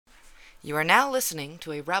You are now listening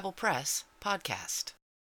to a Rabble Press podcast.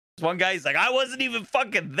 One guy's like, I wasn't even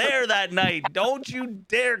fucking there that night. Don't you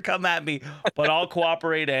dare come at me. But I'll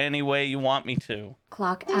cooperate any way you want me to.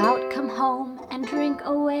 Clock out, come home, and drink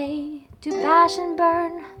away. To bash and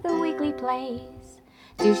burn the weekly plays.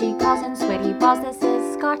 Douchey calls and sweaty balls, this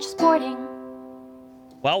is Scotch Sporting.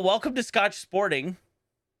 Well, welcome to Scotch Sporting.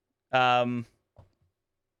 Did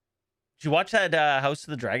you watch that House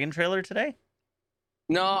of the Dragon trailer today?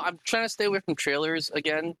 No, I'm trying to stay away from trailers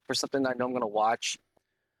again for something I know I'm going to watch.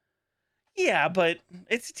 Yeah, but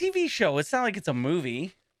it's a TV show. It's not like it's a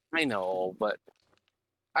movie. I know, but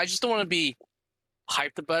I just don't want to be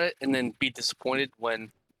hyped about it and then be disappointed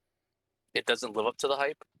when it doesn't live up to the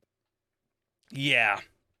hype. Yeah.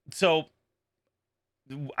 So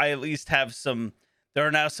I at least have some. There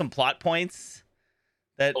are now some plot points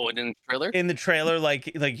that Oh, and in the trailer? in the trailer, like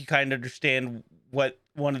you kind of understand what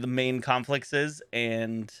one of the main conflicts is,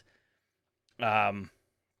 and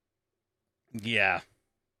yeah.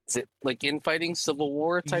 Is it like infighting, Civil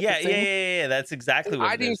War type Yeah, of thing? yeah. That's exactly what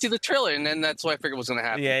I it didn't is. see the trailer, and then that's what I figured was going to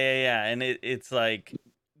happen. Yeah. And it's like,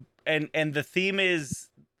 and the theme is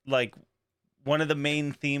like, one of the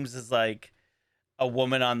main themes is like a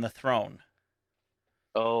woman on the throne,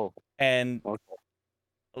 Oh, and okay.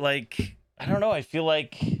 like, I don't know. I feel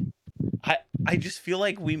like I just feel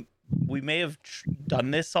like we may have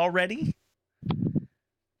done this already.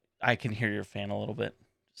 I can hear your fan a little bit,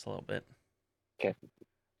 just a little bit. Okay.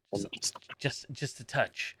 Just a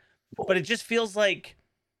touch, but it just feels like,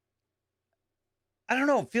 I don't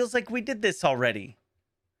know. It feels like we did this already.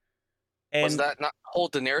 And Was that not whole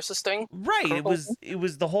Daenerys thing? right? It Purple?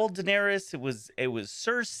 was the whole Daenerys. It was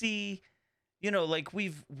Cersei. You know, like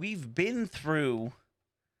we've been through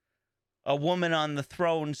a woman on the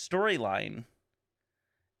throne storyline,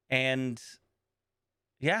 and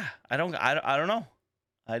yeah, I don't know.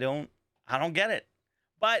 I don't get it,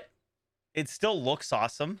 but it still looks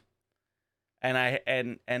awesome.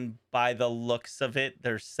 And by the looks of it,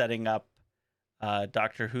 they're setting up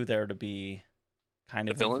Doctor Who there to be kind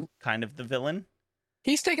of the villain.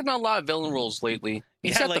 He's taken on a lot of villain roles lately.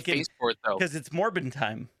 He's got like the face for it, though. because it's Morbin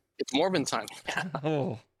time. It's Morbin time.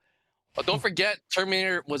 Oh, Don't forget,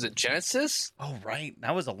 Terminator, was it Genesis? oh, right.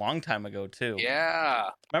 That was a long time ago too. Yeah.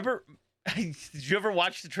 Remember? Did you ever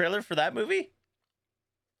watch the trailer for that movie?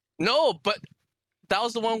 No, but that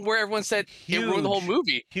was the one where everyone said it ruined the whole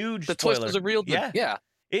movie. Huge. The spoiler. twist was a real thing. Yeah.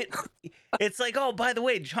 Yeah. It's like, oh, by the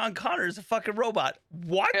way, John Connor is a fucking robot.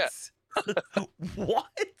 What? Yeah. What?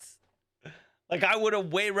 Like, I would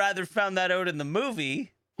have way rather found that out in the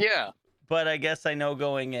movie, Yeah. but I guess I know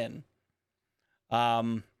going in.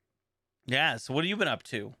 Yeah. So what have you been up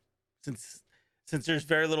to since there's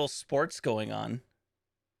very little sports going on?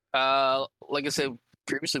 Like I said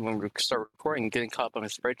previously when we started recording, getting caught up on my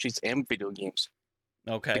spreadsheets and video games.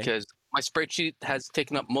 Okay. Because my spreadsheet has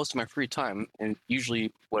taken up most of my free time, and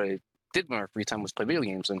usually what I did in my free time was play video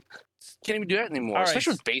games, and can't even do that anymore. All right.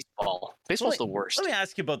 Especially with baseball. Baseball's the worst. Let me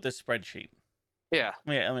ask you about this spreadsheet. Yeah.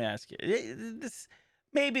 Let me ask you.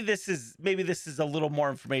 Maybe this is a little more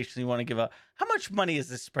information you want to give out. How much money has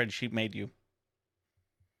this spreadsheet made you?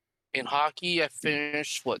 In hockey, I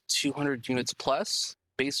finished 200 units plus.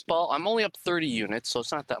 Baseball, I'm only up 30 units, so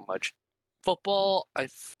it's not that much. Football, I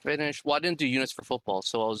finished. Well, I didn't do units for football,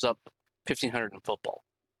 so I was up 1,500 in football.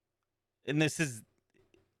 And this is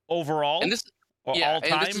overall, And this, or yeah, all and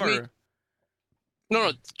time, this is or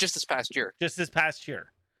no, just this past year. just this past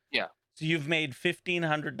year? Yeah. So you've made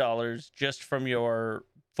 $1,500 just from your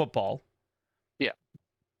football. Yeah.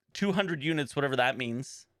 200 units, whatever that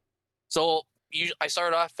means. So I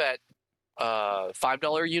started off at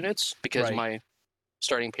 $5 units because Right. my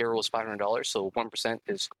starting payroll was $500, so 1%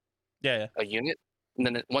 is Yeah. a unit. And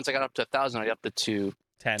then once I got up to 1,000, I upped it to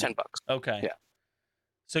 10. $10. Okay. Yeah.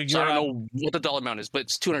 So So you're I don't up, know what the dollar amount is, but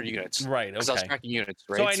it's 200 units. right. Because I was Okay. tracking units,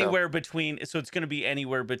 right? So anywhere between, so it's going to be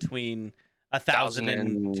anywhere between 1,000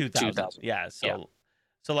 and 2,000. 2,000. Yeah. So, Yeah.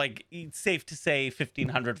 so like, it's safe to say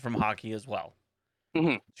 1,500 from hockey as well.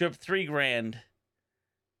 Mhm. So you're up $3,000,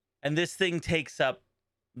 and this thing takes up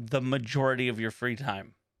the majority of your free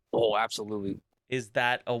time. Oh, absolutely. Is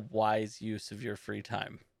that a wise use of your free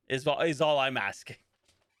time? Is all I'm asking.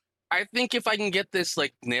 I think if I can get this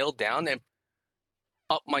nailed down and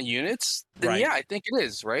up my units, then Right. yeah, I think it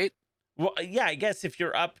is, right? Well, yeah, I guess if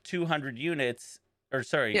you're up 200 units, or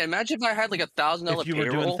sorry, Yeah, imagine if I had $1,000 if you were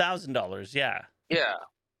doing payroll. $1,000, yeah. Yeah.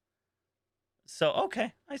 So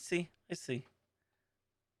okay, I see.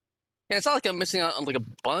 And it's not like I'm missing out on a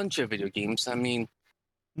bunch of video games. I mean,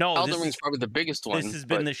 No, Elden this Ring's probably the biggest one. has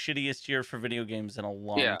been the shittiest year for video games in a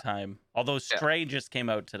long Yeah. time. Although Stray just came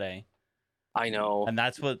out today. I know. And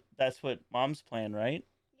that's what Mom's plan, right?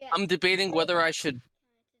 I'm debating whether I should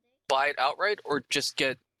buy it outright or just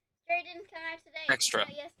get extra.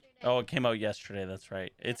 Oh, it came out yesterday. That's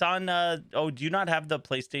right. It's on. Oh, do you not have the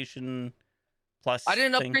PlayStation Plus? I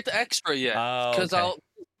didn't thing? upgrade the extra yet Oh, because okay.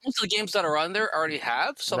 most of the games that are on there I already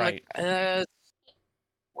have. So Right. I'm like,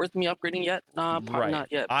 worth me upgrading yet? Probably Right.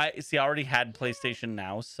 not yet. I already had PlayStation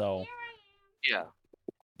Now, so Yeah.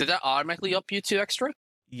 Did that automatically up you to extra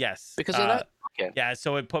yes. because of that? Okay. Yeah,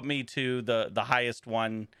 so it put me to the highest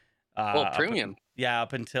one. Up- Premium. yeah,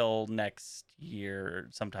 up until next year,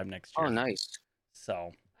 sometime next year. Oh, nice.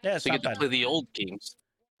 So yeah, it's So you not get to bad. play the old games.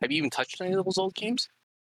 Have you even touched any of those old games?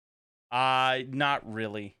 Not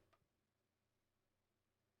really.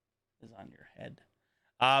 Is on your head.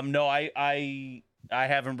 No, I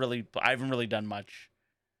haven't really done much.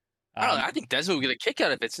 I don't know. I think Desmond would get a kick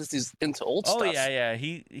out of it since he's into old Oh stuff. yeah.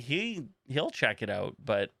 He'll check it out,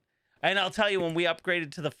 but and I'll tell you, when we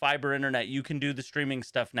upgraded to the fiber internet, you can do the streaming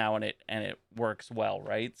stuff now, and it works well,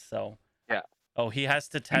 right? So yeah. Oh, he has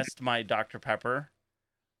to test my Dr. Pepper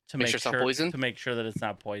to make sure it's not poison? to make sure that it's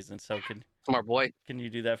not poison. So Smart boy. can you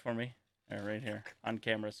do that for me? Right here on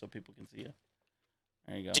camera so people can see you.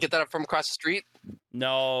 There you go. Did you get that up from across the street?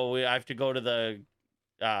 No, I have to go to the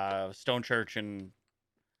Stone Church and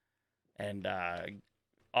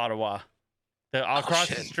Ottawa. Across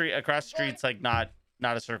the street's like not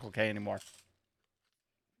a Circle K anymore.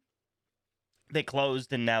 They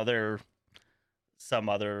closed and now they're some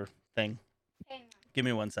other thing. Give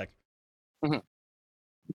me 1 sec. Mm-hmm.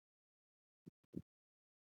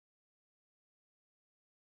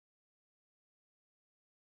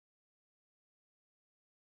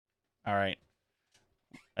 All right.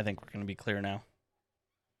 I think we're going to be clear now.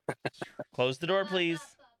 Close the door, please.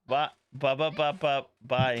 Bye.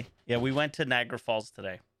 Yeah, we went to Niagara Falls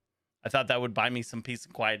today. I thought that would buy me some peace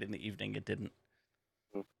and quiet in the evening. It didn't.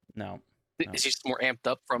 No. Is he just more amped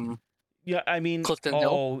up from? Yeah, I mean, Clifton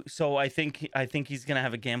Hill? So I think he's gonna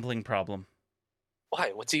have a gambling problem.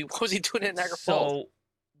 Why? What was he doing at Niagara Falls?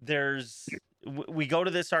 So we go to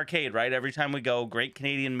this arcade, right? Every time we go, Great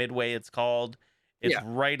Canadian Midway, it's called. It's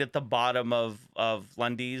right at the bottom of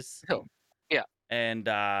Lundy's. Oh, yeah. And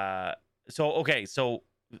so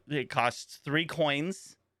it costs 3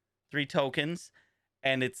 coins, 3 tokens,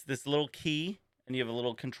 and it's this little key, and you have a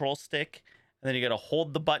little control stick, and then you got to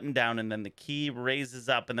hold the button down, and then the key raises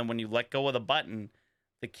up, and then when you let go of the button,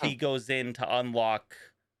 the key goes in to unlock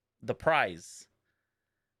the prize.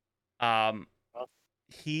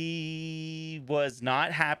 He was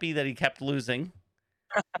not happy that he kept losing.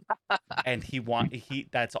 And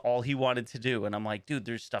that's all he wanted to do. And I'm like, dude,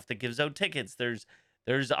 there's stuff that gives out tickets. There's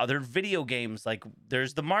other video games, like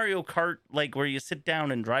there's the Mario Kart, like where you sit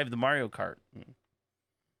down and drive the Mario Kart.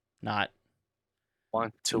 Not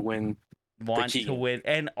want to win.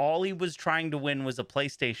 And all he was trying to win was a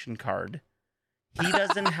PlayStation card. He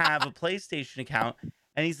doesn't have a PlayStation account,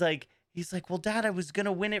 and he's like, well, Dad, I was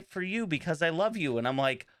gonna win it for you because I love you. And I'm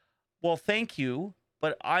like, well, thank you,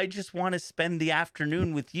 but I just want to spend the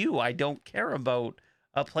afternoon with you. I don't care about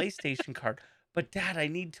a PlayStation card. But Dad, I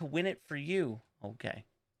need to win it for you. Okay.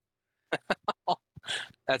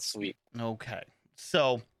 That's sweet. Okay.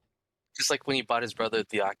 So just like when he bought his brother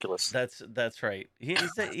the Oculus. That's right.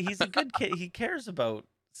 He's a good kid. He cares about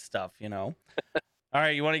stuff, you know. All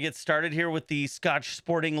right, you want to get started here with the Scotch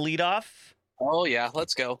Sporting leadoff? Oh yeah,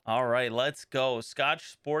 let's go. All right, let's go. Scotch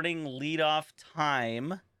Sporting leadoff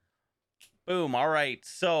time. Boom. All right.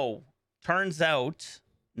 So turns out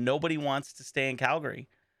nobody wants to stay in Calgary.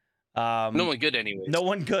 No one good anyways. No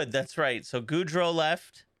one good. That's right. So Goudreau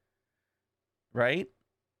left, right?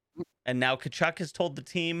 And now Tkachuk has told the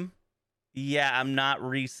team, yeah, I'm not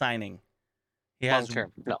re-signing. He has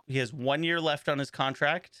 1 year left on his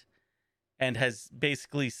contract and has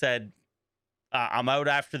basically said, I'm out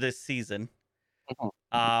after this season.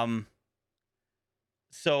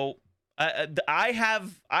 So I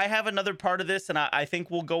have another part of this, and I think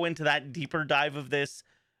we'll go into that deeper dive of this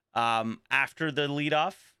after the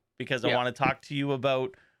leadoff, because I want to talk to you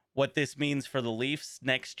about what this means for the Leafs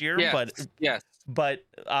next year. But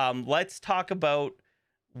let's talk about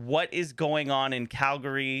what is going on in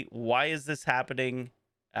Calgary. Why is this happening?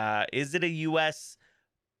 Is it a U.S.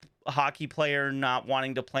 hockey player not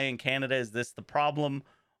wanting to play in Canada? Is this the problem?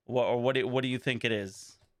 Or what do you think it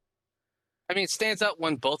is? I mean, it stands out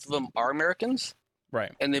when both of them are Americans.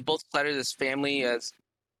 Right. And they both cited his family as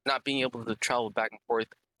not being able to travel back and forth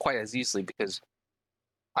quite as easily because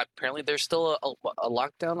apparently there's still a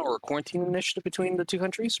lockdown or a quarantine initiative between the two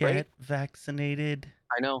countries, right? Get vaccinated.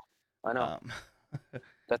 I know.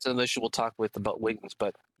 That's an issue we'll talk with about Wiggins,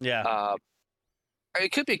 but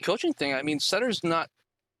It could be a coaching thing. I mean, Sutter's not,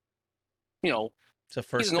 you know, It's the he's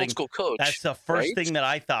first an old thing. school coach. That's the first right? thing that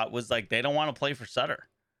I thought was like they don't want to play for Sutter.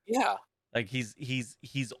 Yeah. Like he's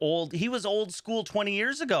old. He was old school 20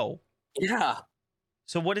 years ago. Yeah.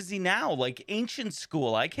 So what is he now? Like ancient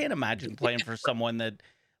school. I can't imagine playing for someone that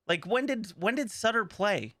like when did Sutter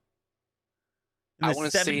play? In I the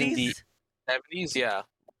want to say in the 70s? 70s. Yeah.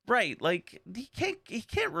 Right. Like he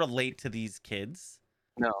can't relate to these kids.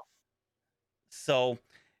 No. So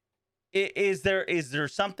is there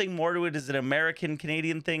something more to it? Is it an American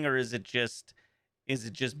Canadian thing or is it just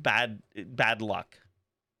bad luck?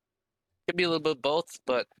 Could be a little bit of both,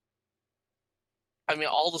 but I mean,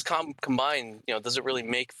 all this combined, does it really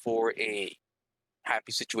make for a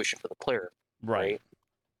happy situation for the player? Right.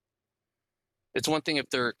 It's one thing if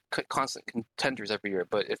they're constant contenders every year,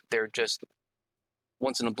 but if they're just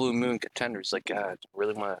once in a blue moon contenders, like, I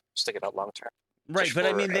really want to stick it out long term. Right, Just but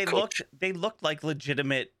I for mean a they coach. looked like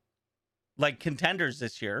legitimate like contenders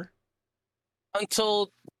this year.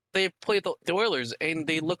 Until they played the Oilers and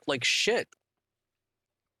they looked like shit.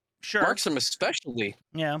 Sure. Markstrom especially,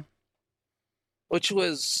 Yeah. which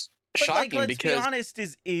was But like, shocking let's because be honest,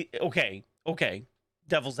 okay.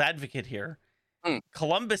 Devil's advocate here.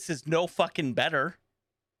 Columbus is no fucking better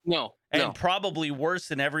no. and probably worse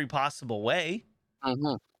in every possible way.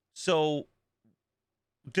 Mhm. So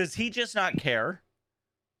does he just not care?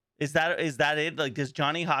 Is that it? Like, does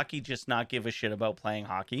Johnny Hockey just not give a shit about playing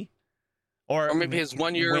hockey? Or maybe his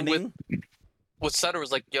 1 year winning? with Sutter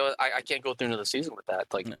was like, I can't go through another season with that.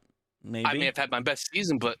 Like, Maybe. I may have had my best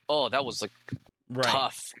season, but that was like Right.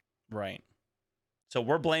 tough. Right. So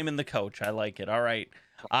we're blaming the coach. I like it. All right.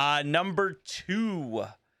 Number 2,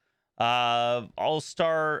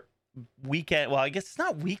 All-Star weekend. Well, I guess it's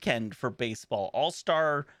not weekend for baseball.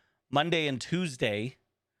 All-Star Monday and Tuesday.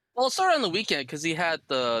 Well, it started on the weekend because he had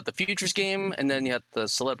the Futures game, and then you had the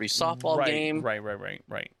Celebrity Softball game. Right.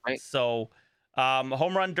 Right. So,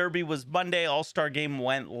 Home Run Derby was Monday. All-Star game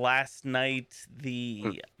went last night.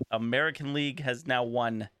 The American League has now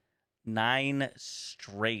won 9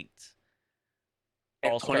 straight.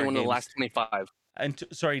 And All-Star 21 of the games. last 25. And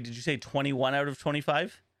sorry, did you say 21 out of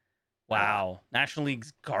 25? Wow. National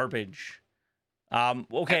League's garbage.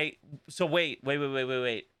 Okay, so wait.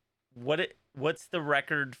 What's the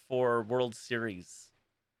record for World Series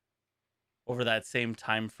over that same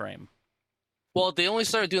time frame? Well, they only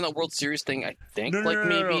started doing that World Series thing, I think. No.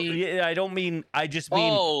 Maybe. Yeah, I just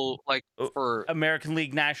mean For American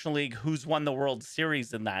League, National League, who's won the World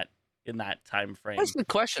Series in that time frame? that's a good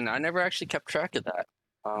question. I never actually kept track of that.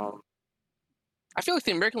 I feel like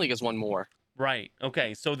the American League has won more. Right.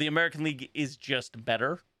 Okay. So the American League is just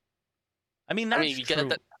better. I mean, that's you true.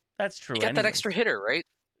 get That's true. You got that anyway. extra hitter, right?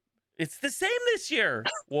 It's the same this year.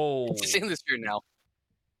 Whoa. It's the same this year now.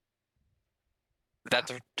 Did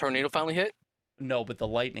that tornado finally hit? No, but the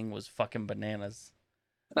lightning was fucking bananas.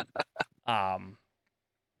 But I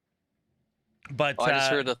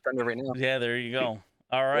just heard the thunder right now. yeah, there you go.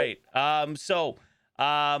 All right. So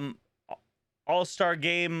All-Star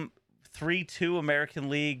game 3-2 American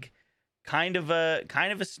League. Kind of a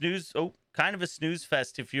snooze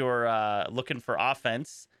fest if you're looking for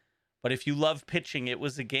offense. But if you love pitching, it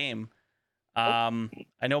was a game. I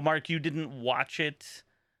know, Mark, you didn't watch it.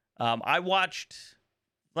 I watched,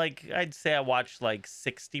 I'd say I watched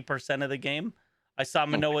 60% of the game. I saw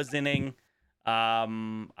Manoah's inning.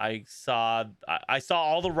 I saw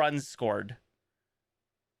all the runs scored.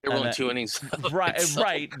 They were only 2 innings.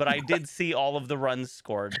 Right. But I did see all of the runs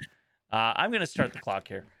scored. I'm going to start the clock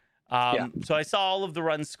here. So I saw all of the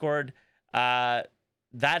runs scored.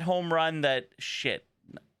 That home run,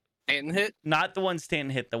 Stanton hit? not the one Stanton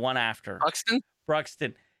hit, the one after.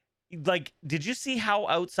 Bruxton. Did you see how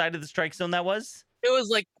outside of the strike zone that was? It was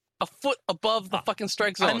like a foot above the fucking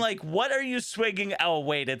strike zone. I'm like, what are you swinging? Oh,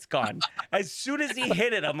 wait, it's gone. As soon as he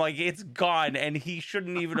hit it, I'm like, it's gone. And he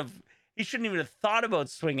shouldn't even have thought about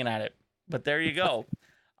swinging at it. But there you go.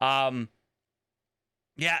 Yeah,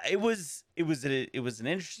 it was an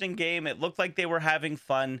interesting game. It looked like they were having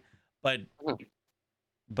fun, but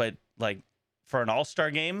for an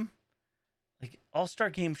all-star game,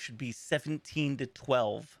 all-star game should be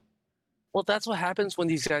 17-12. Well, that's what happens when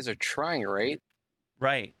these guys are trying, right?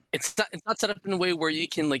 Right. It's not set up in a way where you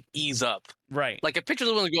can ease up. Right. Like if pitchers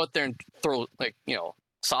are willing to go out there and throw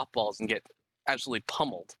softballs and get absolutely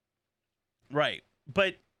pummeled. Right.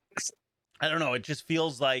 But I don't know, it just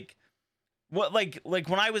feels like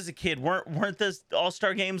when I was a kid, weren't the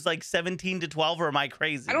all-star games 17-12, or am I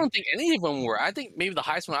crazy? I don't think any of them were. I think maybe the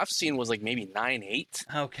highest one I've seen was maybe 9-8.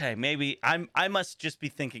 Okay, maybe I must just be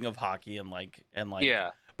thinking of hockey and Yeah.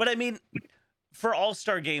 But I mean, for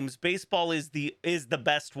all-star games, baseball is the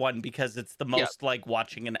best one because it's the most like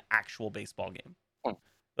watching an actual baseball game.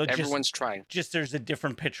 Everyone's trying. Just there's a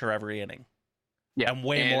different pitcher every inning. Yeah. And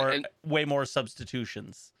way more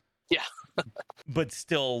substitutions. Yeah. But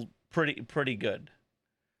still pretty good.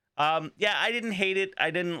 Yeah, I didn't hate it.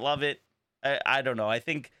 I didn't love it. I don't know. I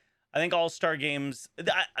think all-star games,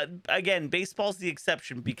 again, baseball's the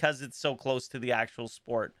exception because it's so close to the actual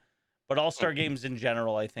sport. But all-star games in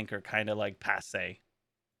general, I think, are kind of like passe.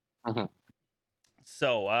 Mm-hmm.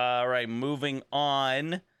 So, all right, moving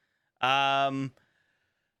on.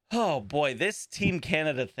 Oh boy, this Team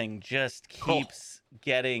Canada thing just keeps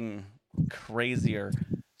getting crazier.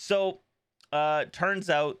 So, turns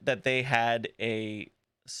out that they had a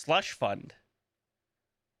slush fund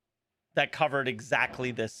that covered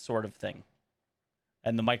exactly this sort of thing.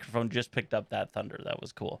 And the microphone just picked up that thunder. That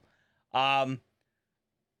was cool.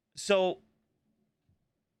 So,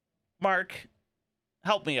 Mark,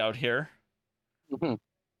 help me out here. Mm-hmm.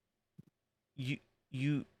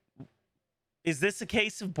 You is this a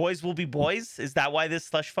case of boys will be boys? Is that why this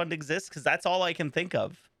slush fund exists? Because that's all I can think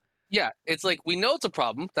of. Yeah, it's like we know it's a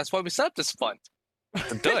problem. That's why we set up this fund.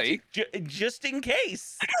 Just in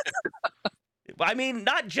case. I mean,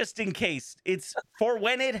 not just in case. It's for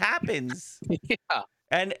when it happens. Yeah.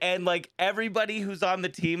 And like everybody who's on the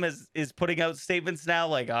team is putting out statements now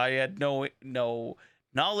like I had no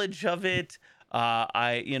knowledge of it.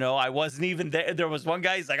 I wasn't even there. There was one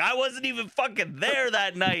guy, he's like, I wasn't even fucking there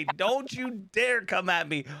that night. Don't you dare come at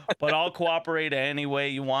me. But I'll cooperate any way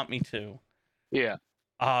you want me to. Yeah.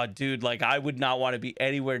 Dude, like I would not want to be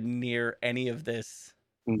anywhere near any of this.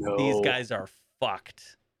 No. These guys are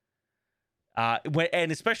fucked.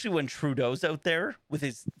 And especially when Trudeau's out there with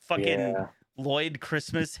his fucking Lloyd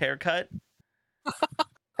Christmas haircut.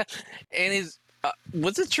 And his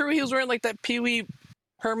was it true he was wearing like that Pee Wee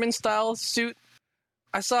Herman style suit?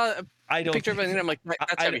 I saw a picture of it and I'm like,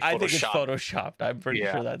 that's gotta be I think it's Photoshopped. photoshopped. I'm pretty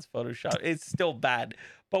sure that's photoshopped. It's still bad.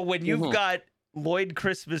 But when you've got Lloyd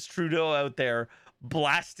Christmas Trudeau out there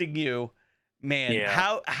blasting you, man,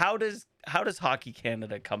 how does Hockey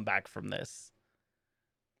Canada come back from this?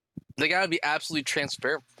 They gotta be absolutely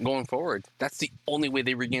transparent going forward. That's the only way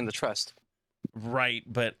they regain the trust. Right,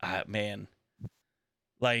 but man,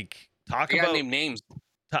 like talk They about gotta name names.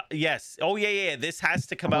 Yes. Oh yeah. This has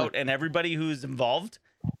to come out, and everybody who's involved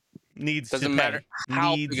needs Doesn't to matter pay.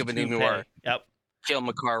 how Needs big of a to name you pay. are. Yep. Cale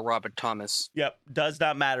Makar, Robert Thomas. Yep. Does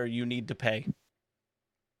not matter. You need to pay.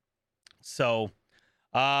 So,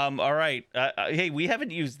 all right. Hey, we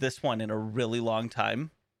haven't used this one in a really long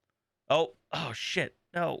time. Oh shit.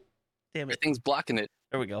 No. Damn it. Everything's blocking it.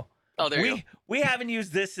 There we go. Oh, there you go. We haven't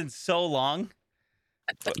used this in so long.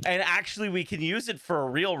 And actually, we can use it for a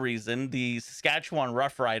real reason. The Saskatchewan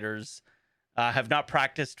Roughriders have not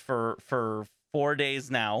practiced for 4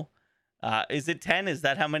 days now. Is it 10? Is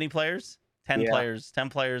that how many players? 10 players. 10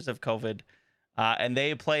 players of COVID. And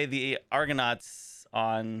they play the Argonauts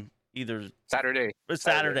on either Saturday.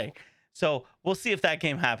 So we'll see if that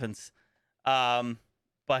game happens.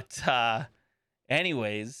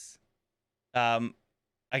 Anyways,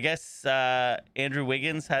 I guess Andrew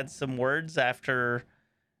Wiggins had some words after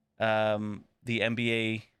the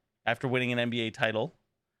NBA, after winning an NBA title.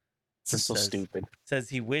 This is so stupid. Says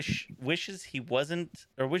he wishes he wasn't,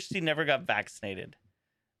 or wishes he never got vaccinated.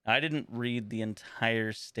 I didn't read the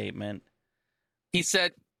entire statement. He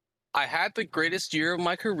said, I had the greatest year of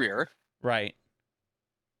my career. Right.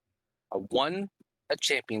 I won a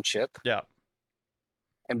championship. Yeah.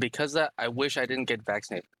 And because of that, I wish I didn't get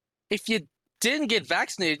vaccinated. If you didn't get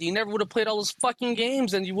vaccinated, you never would have played all those fucking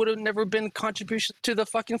games and you would have never been contribution to the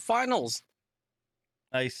fucking finals.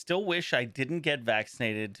 I still wish I didn't get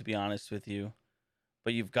vaccinated, to be honest with you.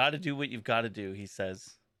 But you've got to do what you've got to do, he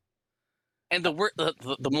says. And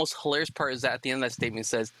the most hilarious part is that at the end of that statement it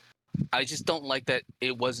says, I just don't like that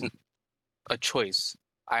it wasn't a choice.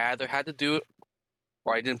 I either had to do it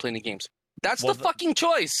or I didn't play any games. That's the fucking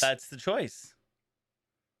choice. That's the choice.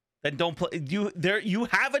 Then don't play. You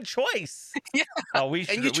have a choice. Yeah. Oh, we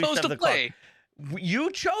should, and you chose to play.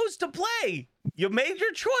 You chose to play. You made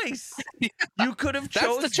your choice. Yeah. You could have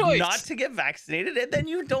chosen not to get vaccinated, and then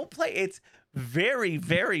you don't play. It's very,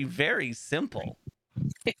 very, very simple.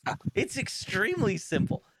 Yeah. It's extremely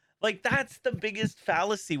simple. Like, that's the biggest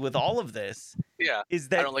fallacy with all of this. Yeah. Is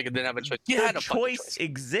that I don't like it. Didn't have a choice. The choice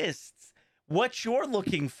exists. What you're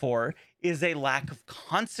looking for is a lack of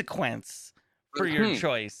consequence for your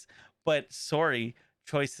choice. But sorry,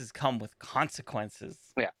 choices come with consequences.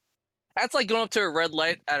 Yeah. That's like going up to a red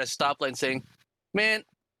light at a stoplight and saying, man,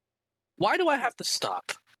 why do I have to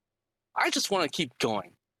stop? I just want to keep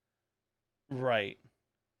going. Right.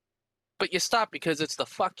 but you stop because it's the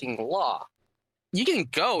fucking law. You can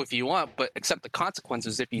go if you want, but accept the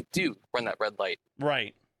consequences if you do run that red light.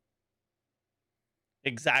 Right.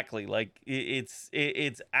 Exactly. Like it's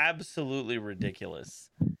absolutely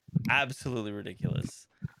ridiculous. Absolutely ridiculous.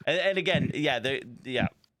 And again, yeah,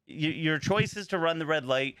 your choice is to run the red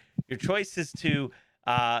light. Your choice is to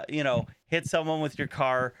hit someone with your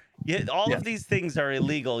car. All of these things are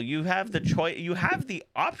illegal. You have the choice. You have the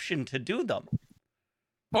option to do them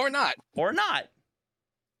Or not. or not.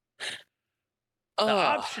 The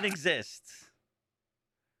Ugh. option exists.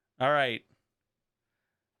 All right.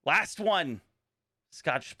 Last one.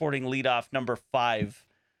 Scotch Sporting leadoff number 5.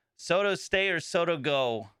 Soto stay or Soto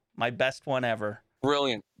go? My best one ever.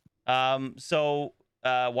 Brilliant. So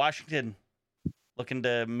Washington looking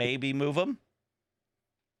to maybe move him.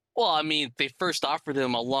 Well, I mean, they first offered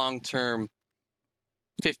him a long-term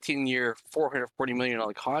 15-year, $440 million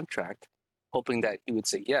contract, hoping that he would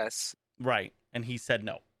say yes. Right. And he said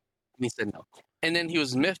no. And he said no. And then he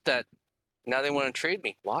was miffed that now they want to trade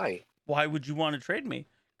me. Why? Why would you want to trade me?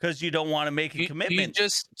 Because you don't want to make a commitment. You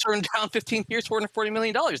just turned down 15 years, $440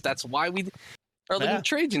 million. That's why we are looking to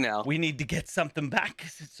trade you now. We need to get something back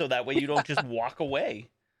so that way you don't just walk away,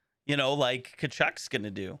 like Kachuk's going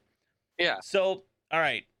to do. Yeah. So, all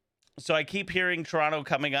right. So I keep hearing Toronto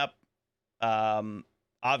coming up.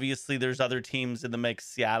 Obviously, there's other teams in the mix.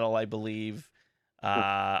 Seattle, I believe.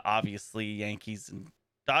 Obviously, Yankees and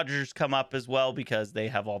Dodgers come up as well because they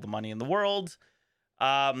have all the money in the world.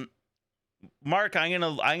 Mark, I'm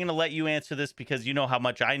gonna let you answer this because you know how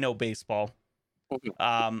much I know baseball.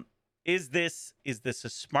 Is this a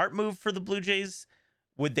smart move for the Blue Jays?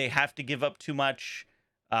 Would they have to give up too much?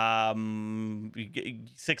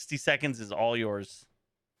 60 seconds is all yours.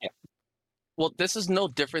 Yeah. Well, this is no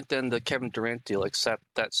different than the Kevin Durant deal, except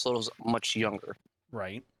that Soto's much younger.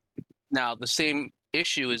 Right. Now, the same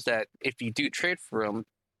issue is that if you do trade for him,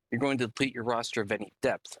 you're going to deplete your roster of any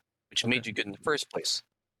depth, which made you good in the first place.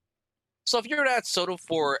 So if you're at Soto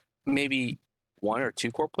for maybe 1 or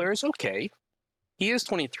 2 core players, okay. He is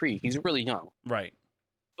 23. He's really young. Right.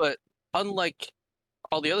 But unlike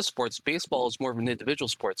all the other sports, baseball is more of an individual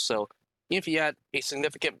sport. So if you add a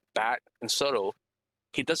significant bat in Soto,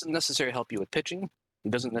 he doesn't necessarily help you with pitching. He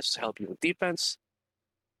doesn't necessarily help you with defense,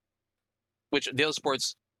 which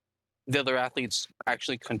the other athletes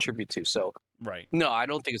actually contribute to. So right. No, I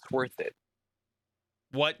don't think it's worth it.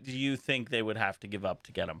 What do you think they would have to give up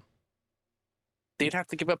to get him? They'd have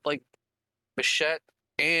to give up like Bichette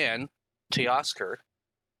and Teoscar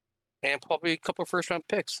and probably a couple of first-round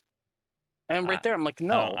picks. And right there, I'm like,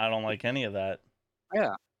 no. I don't like any of that.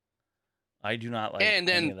 Yeah. I do not like and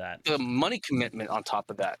then any of that. The money commitment on top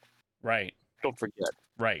of that. Right. Don't forget.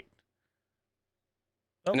 Right.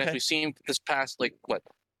 Okay. And as Okay. we've seen this past, 2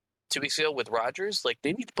 weeks ago with Rodgers,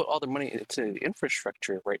 they need to put all their money into the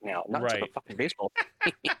infrastructure right now, not to the fucking baseball.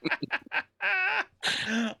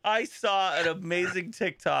 I saw an amazing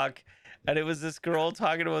TikTok, and it was this girl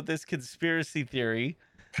talking about this conspiracy theory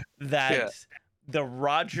that the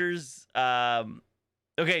Rodgers.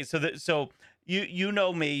 Okay, so you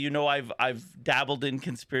know me, I've dabbled in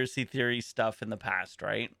conspiracy theory stuff in the past,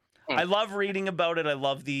 right? I love reading about it. I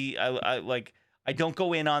love I don't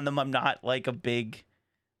go in on them. I'm not like a big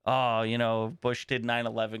Bush did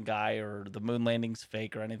 9/11 guy or the moon landing's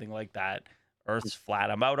fake or anything like that. Earth's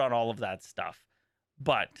flat. I'm out on all of that stuff.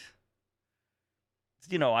 But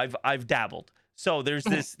I've dabbled. So there's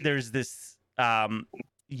this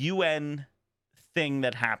UN thing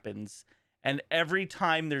that happens, and every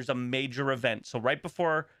time there's a major event. So right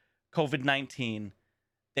before COVID-19,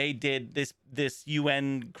 they did this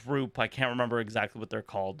UN group, I can't remember exactly what they're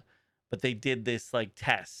called, but they did this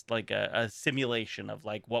test, a simulation of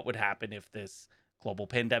what would happen if this global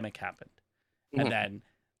pandemic happened. Mm-hmm. And then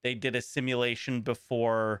they did a simulation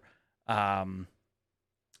before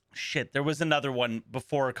there was another one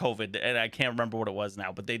before COVID, and I can't remember what it was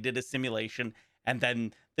now, but they did a simulation, and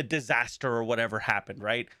then the disaster or whatever happened,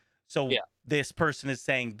 right? So this person is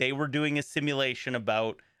saying they were doing a simulation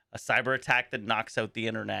about a cyber attack that knocks out the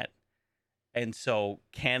internet. And so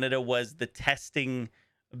Canada was the testing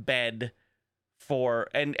bed for,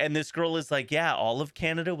 and this girl is like, yeah, all of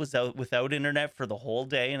Canada was out without internet for the whole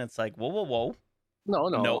day. And it's like, whoa.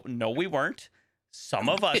 No, we weren't. Some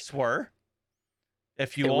of us were.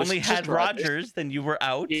 If you only had Rodgers, then you were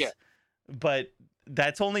out. Yeah. But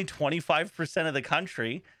that's only 25% of the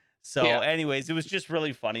country. So anyways, it was just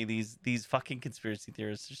really funny. These fucking conspiracy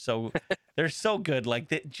theorists are they're so good.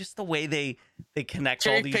 Just the way they connect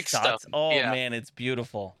all these dots. Oh man, it's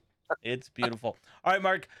beautiful. It's beautiful. All right,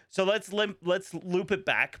 Mark. So let's loop it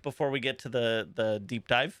back before we get to the deep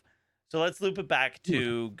dive. So let's loop it back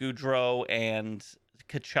to Goudreau and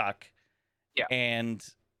Kachuk. Yeah. And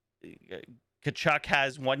Kachuk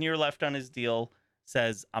has 1 year left on his deal,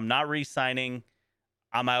 says, I'm not re-signing.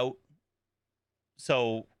 I'm out.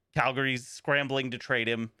 So Calgary's scrambling to trade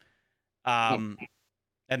him. And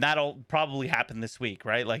that'll probably happen this week,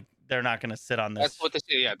 right? Like, they're not going to sit on this. That's what they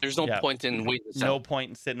say. Yeah, there's no Yeah. point in waiting. No point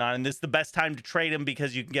in sitting on. And this is the best time to trade him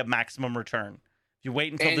because you can get maximum return. If you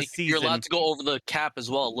wait until and the season, you're allowed to go over the cap as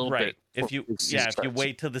well a little right. bit. If you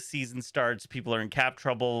wait till the season starts, people are in cap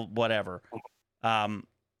trouble, whatever.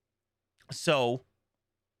 So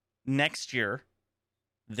next year,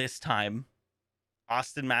 this time,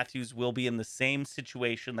 Austin Matthews will be in the same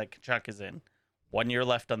situation that Kachuk is in. 1 year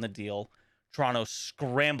left on the deal. Toronto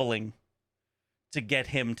scrambling to get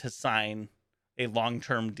him to sign a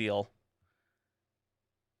long-term deal.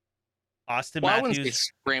 Austin I wouldn't say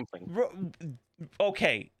Matthews. scrambling.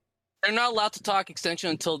 Okay. They're not allowed to talk extension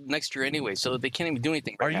until next year anyway, so they can't even do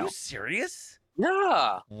anything right now. Are you serious?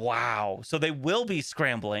 Yeah. Wow. So they will be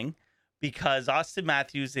scrambling because Austin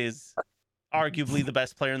Matthews is arguably the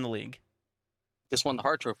best player in the league. Just won the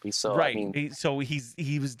Hart Trophy, so right. I mean,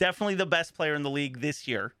 he was definitely the best player in the league this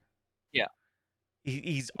year. Yeah.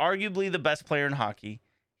 He's arguably the best player in hockey.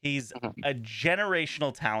 He's a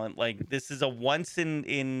generational talent. Like, this is a once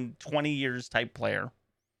in 20 years type player.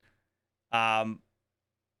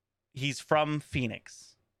 He's from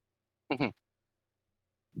Phoenix. Mhm.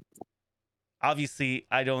 Obviously,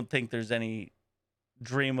 I don't think there's any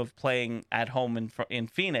dream of playing at home in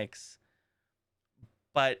Phoenix,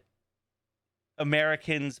 but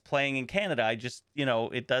Americans playing in Canada, I just,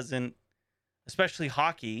 it doesn't, especially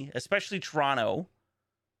hockey, especially Toronto,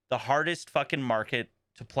 the hardest fucking market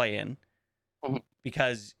to play in,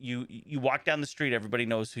 because you walk down the street, everybody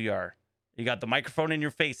knows who you are. You got the microphone in your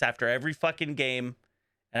face after every fucking game,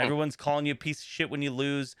 and everyone's calling you a piece of shit when you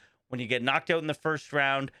lose. When you get knocked out in the first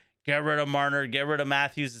round, get rid of Marner, get rid of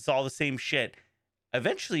Matthews. It's all the same shit.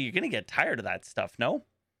 Eventually, you're going to get tired of that stuff, no?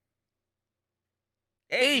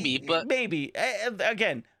 Maybe, but... Maybe.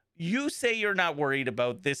 Again, you say you're not worried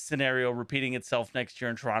about this scenario repeating itself next year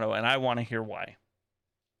in Toronto, and I want to hear why.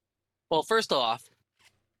 Well, first off,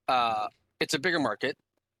 it's a bigger market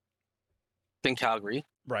than Calgary.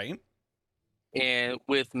 Right. And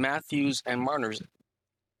with Matthews and Marner's,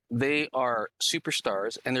 they are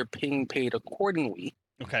superstars, and they're being paid accordingly.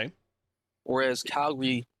 Okay. Whereas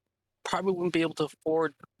Calgary probably wouldn't be able to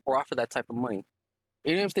afford or offer that type of money.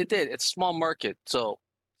 Even if they did, it's a small market. So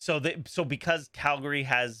because Calgary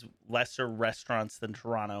has lesser restaurants than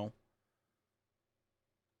Toronto.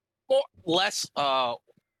 Or less, I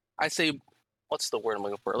say, what's the word I'm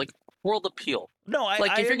looking for? Like, world appeal. No, I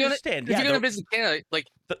if you're understand. If you're going to visit Canada, like...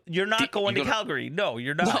 You're not going to Calgary. No,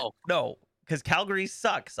 you're not. No, because Calgary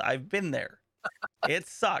sucks. I've been there. It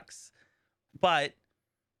sucks. But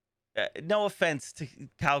no offense to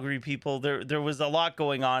Calgary people. There was a lot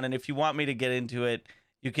going on, and if you want me to get into it,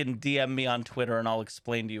 you can DM me on Twitter, and I'll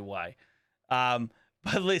explain to you why.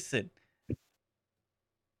 But listen,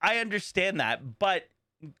 I understand that, but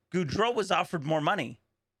Goudreau was offered more money.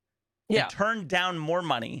 Yeah. He turned down more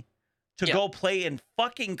money to go play in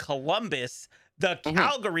fucking Columbus, the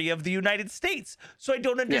Calgary of the United States. So I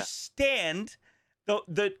don't understand.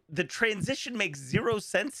 The transition makes zero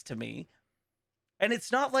sense to me. And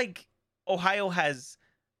it's not like Ohio has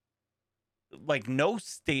like no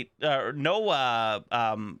state or no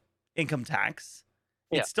income tax.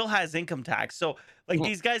 It still has income tax. So like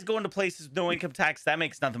these guys going to places with no income tax, that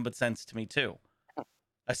makes nothing but sense to me too.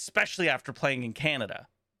 Especially after playing in Canada.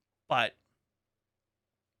 But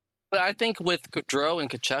I think with Gaudreau and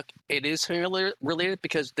Kachuk, it is related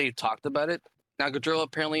because they talked about it. Now, Gaudreau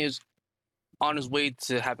apparently is on his way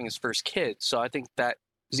to having his first kid. So I think that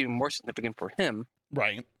is even more significant for him.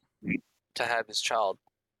 Right. To have his child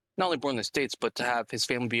not only born in the States, but to have his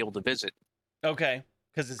family be able to visit. Okay.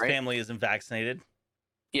 Because his family isn't vaccinated.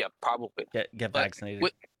 Yeah, probably. Get vaccinated.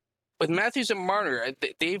 With Matthews and Marner,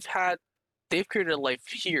 they've created a life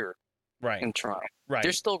here in Toronto. Right.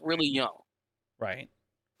 They're still really young. Right.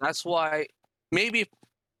 That's why maybe if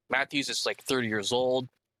Matthews is like 30 years old,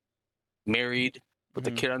 married, with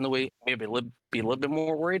a kid on the way, maybe be a little bit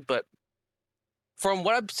more worried. But from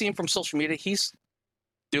what I've seen from social media, he's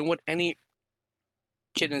doing what any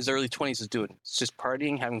kid in his early 20s is doing. It's just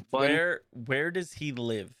partying, having fun. Where does he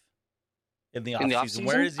live in the off season?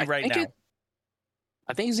 Where is he right now?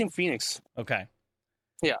 I think he's in Phoenix. Okay.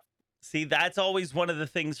 Yeah. See, that's always one of the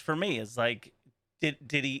things for me is like,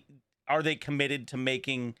 are they committed to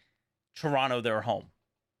making Toronto their home?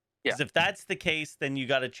 Because if that's the case, then you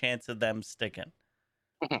got a chance of them sticking.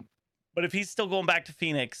 But if he's still going back to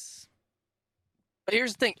Phoenix,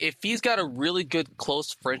 Here's the thing: if he's got a really good,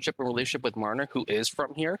 close friendship and relationship with Marner, who is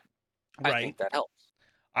from here, I Right. think that helps.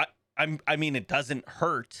 I mean, it doesn't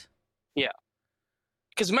hurt.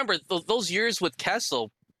 Because remember, those years with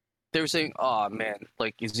Kessel, they were saying, "Oh man,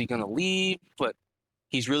 like, is he gonna leave?" But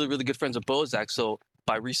he's really, really good friends with Bozak, so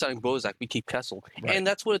by re-signing Bozak, we keep Kessel, Right. and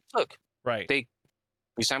that's what it took. Right. They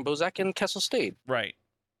re-signed Bozak, and Kessel stayed. Right.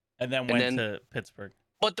 And then And went then- to Pittsburgh.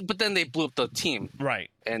 But then they blew up the team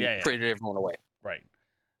Right. and Yeah. traded everyone away. Right.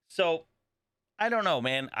 So I don't know,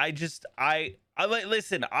 man.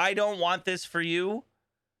 Listen, I don't want this for you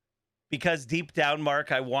because deep down,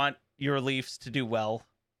 Mark, I want your Leafs to do well.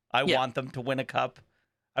 I Yeah. want them to win a cup.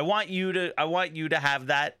 I want you to have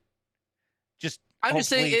that. Just I'm just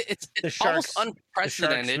saying hopefully it's the almost Sharks- the Sharks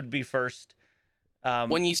unprecedented would be first.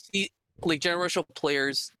 when you see like generational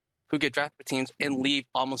players who get drafted by teams and leave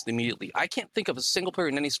almost immediately. I can't think of a single player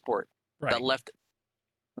in any sport right. that left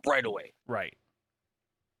right away. Right.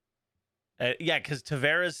 Yeah, because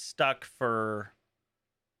Tavares stuck for.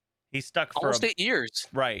 He stuck for Almost 8 years.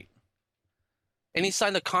 right. And he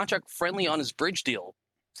signed a contract friendly on his bridge deal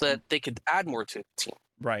so that they could add more to the team.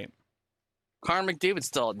 Right. Connor McDavid's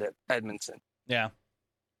still at Edmonton. Yeah.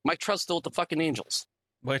 Mike Trout's still with the fucking Angels.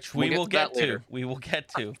 Which We'll we get will to get that to. later. We will get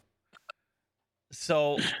to.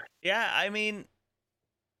 So, yeah, I mean,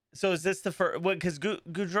 so is this the first? Because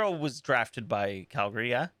Goudreau was drafted by Calgary,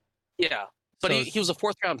 yeah. Yeah, but So he was a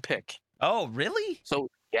 4th-round pick. Oh, really? So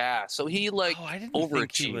yeah, so he like Oh, I didn't think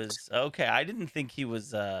he overachieved. was. Okay, I didn't think he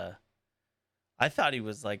was. I thought he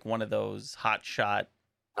was like one of those hot shot.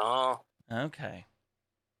 no. Okay.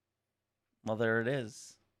 Well, there it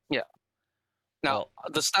is. Now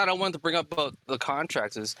the stat I wanted to bring up about the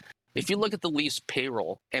contracts is if you look at the Leafs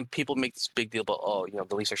payroll and people make this big deal about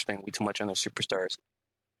the Leafs are spending way too much on their superstars,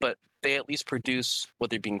 but they at least produce what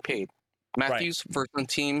they're being paid. Matthews first on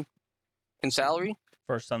team in salary,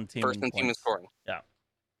 First on team. first in on team in points. scoring. Yeah.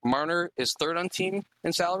 Marner is third on team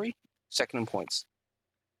in salary, second in points.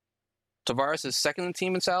 Tavares is second on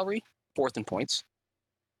team in salary, fourth in points.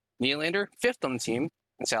 Nylander, fifth on the team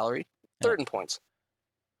in salary, third in points.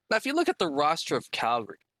 Now, if you look at the roster of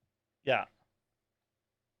Calgary, Yeah.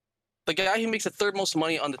 the guy who makes the third most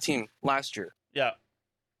money on the team last year, Yeah.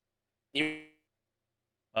 you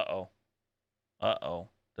Uh oh.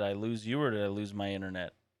 Did I lose you or did I lose my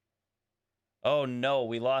internet? Oh no,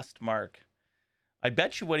 we lost Mark. I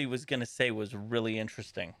bet you what he was gonna say was really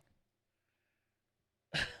interesting.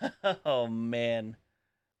 Oh man.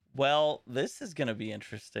 Well, this is gonna be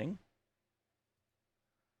interesting.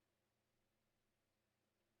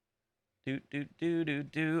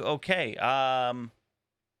 Do. Okay.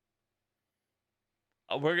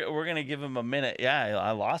 We're gonna give him a minute. Yeah,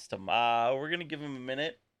 I lost him. We're gonna give him a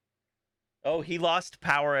minute. Oh, he lost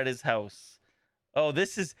power at his house. Oh,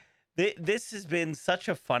 this has been such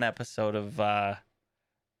a fun episode of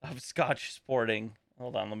Scotch Sporting.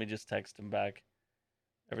 Hold on, let me just text him back.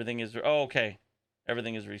 Everything is okay.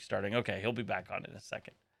 Everything is restarting. Okay, he'll be back on in a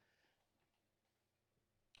second.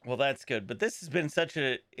 Well, that's good. But this has been such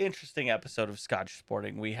an interesting episode of Scotch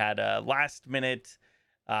Sporting. We had a last minute.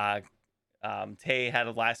 Tay had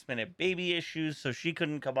a last minute baby issues, so she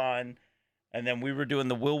couldn't come on. And then we were doing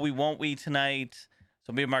the Will We Won't We tonight.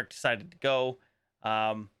 So me and Mark decided to go.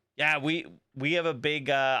 Yeah, we have a big.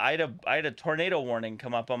 I had a tornado warning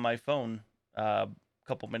come up on my phone a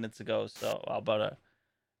couple minutes ago. So about a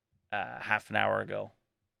half an hour ago.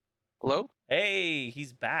 hello? Hey,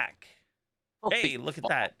 he's back. Hey, look at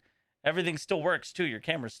that. Everything still works too. Your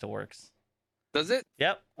camera still works. Does it?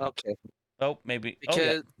 Yep. Okay. Oh, maybe. Because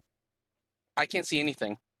Oh, yeah. I can't see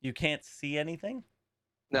anything. You can't see anything?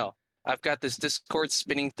 No, I've got this Discord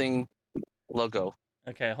spinning thing logo.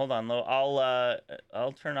 Okay, hold on.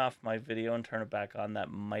 I'll turn off my video and turn it back on.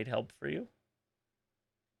 That might help for you.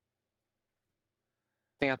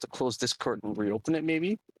 I think I have to close Discord and reopen it,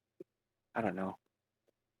 maybe. I don't know.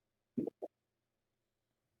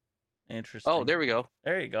 Interesting. Oh, there we go.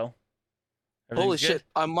 There you go. Holy Everything's good? shit!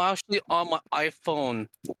 I'm actually on my iPhone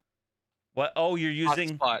What? Oh, you're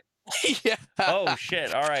using. hotspot. Yeah. Oh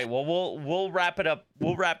shit! All right. Well, we'll wrap it up.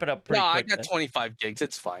 We'll wrap it up pretty No, I quick. got then. 25 gigs.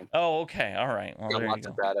 It's fine. Oh, okay. All right. Well, I got there you lots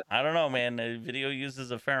go. of data. I don't know, man. The video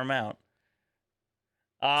uses a fair amount.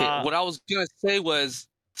 Okay, what I was gonna say was,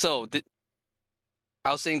 I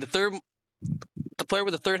was saying the player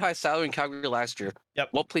with the third highest salary in Calgary last year. Yep.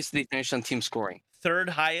 What place did he finish on team scoring? Third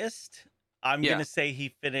highest. I'm Yeah. gonna say he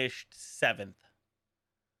finished 7th.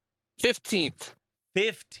 15th.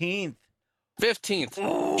 15th. 15th.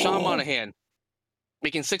 Sean Monahan,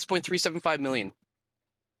 making $6.375 million.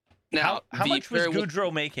 Now, How the much was player with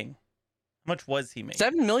Goudreau making? How much was he making?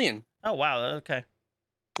 $7 million. Oh wow. Okay.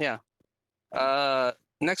 Yeah.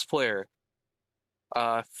 Next player.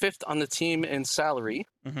 Fifth on the team in salary.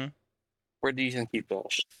 Mm-hmm. Where do you think he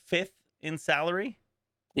finished? Fifth in salary.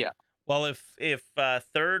 Yeah. Well, if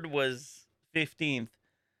third was 15th,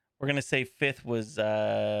 we're gonna say fifth was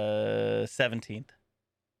 17th.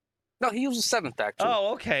 No, he was seventh actually.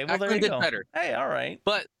 Oh, okay. Well, there Ackland you did go. better. Hey, all right.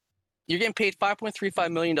 But you're getting paid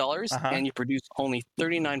 $5.35 million, Uh-huh. and you produce only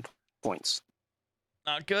 39 points.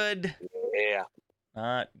 Not good. Yeah.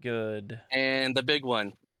 Not good. And the big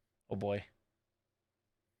one, Oh boy.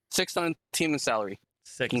 sixth on the team in salary,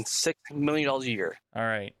 making Six. $6 million a year. All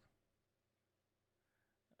right.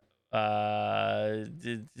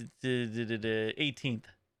 18th.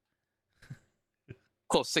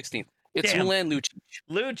 Close, 16th. It's Damn. Milan Lucic.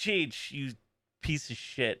 Lucic, you piece of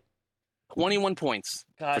shit. 21 points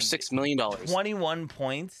God, for $6 million. 21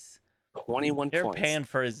 points. 21 You're points. paying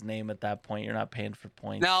for his name at that point. You're not paying for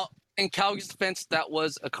points. Now, in Calgary's defense, that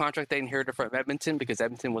was a contract they inherited from Edmonton because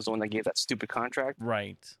Edmonton was the one that gave that stupid contract.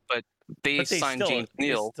 right. They But they signed still, James they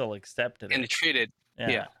Neal still accepted and it. traded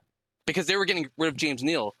Yeah. because they were getting rid of James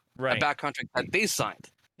Neal, a Right. bad contract that they signed.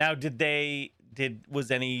 Now,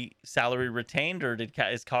 was any salary retained, or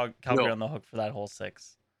is Calgary No. on the hook for that whole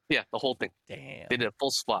 6? Yeah, the whole thing. Damn. They did a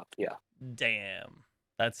full swap. Yeah. Damn.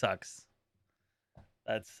 That sucks.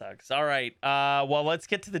 That sucks. All right. Well, let's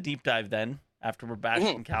get to the deep dive then after we're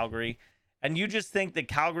bashing Calgary. And you just think that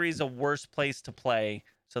Calgary is a worse place to play,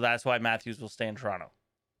 so that's why Matthews will stay in Toronto.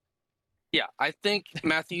 Yeah, I think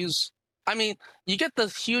Matthews. I mean, you get the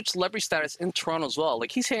huge celebrity status in Toronto as well.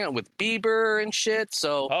 Like he's hanging out with Bieber and shit,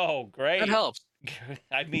 so Oh, great. that helps.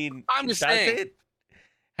 I mean, I'm just that's saying. it.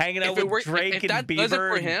 Hanging out If it with worked- Drake if and that does it Bieber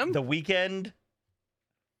for and him- The Weeknd.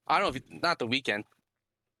 I don't know if not the weekend.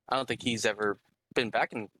 I don't think he's ever been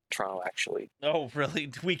back in Toronto. Actually, Oh, really?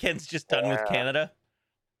 Weekend's just done with Yeah. Canada?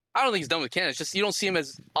 I don't think he's done with Canada. It's just you don't see him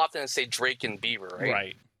as often as say Drake and Bieber,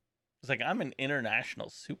 right? It's like, I'm an international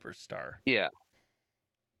superstar. Yeah.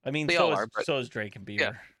 I mean, They so all is, are, but- so is Drake and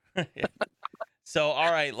Bieber. Yeah. So,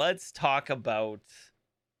 all right, let's talk about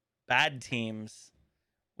bad teams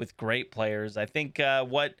with great players. I think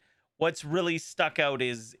what's really stuck out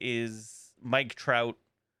is Mike Trout.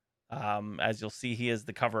 As you'll see, he is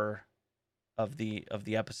the cover of the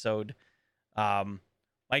episode.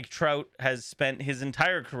 Mike Trout has spent his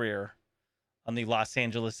entire career on the Los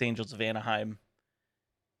Angeles Angels of Anaheim.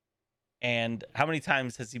 And how many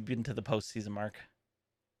times has he been to the postseason, Mark?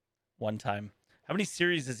 One time. How many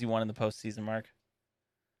series has he won in the postseason, Mark?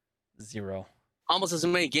 0. Almost as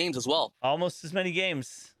many games as well. Almost as many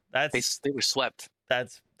games. They were swept.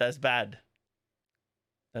 That's bad.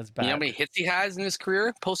 That's bad. You know how many hits he has in his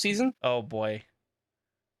career postseason? Oh boy.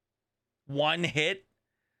 1 hit?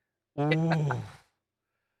 Ooh.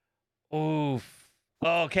 Oof.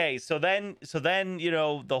 Okay, so then, you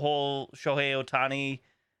know, the whole Shohei Ohtani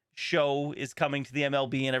show is coming to the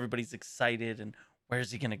MLB and everybody's excited, and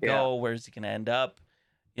where's he going to go? Where's he going to end up?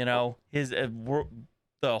 You know,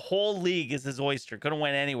 the whole league is his oyster. Could have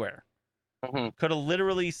went anywhere. Could have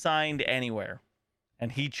literally signed anywhere.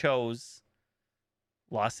 And he chose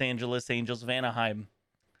Los Angeles Angels of Anaheim.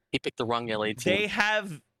 He picked the wrong LA team. They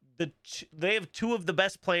have two of the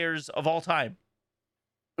best players of all time.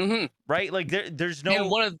 Right? Like there's no, and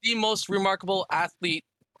one of the most remarkable athlete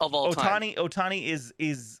of all time. Ohtani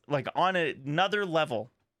is like on another level.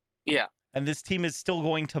 Yeah. And this team is still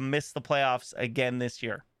going to miss the playoffs again this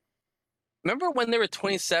year. Remember when they were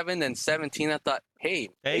 27 and 17? I thought, hey,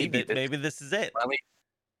 maybe this is it.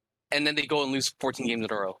 And then they go and lose 14 games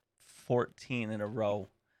in a row. 14 in a row.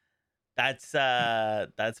 That's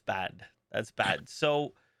bad. That's bad.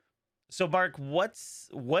 So Mark, what's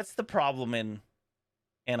the problem in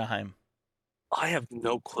Anaheim? I have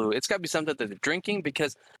no clue. It's got to be something that they're drinking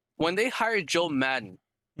because when they hired Joe Madden,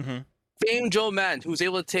 famed Joe Madden, who's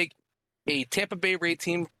able to take a Tampa Bay Rays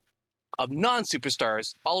team of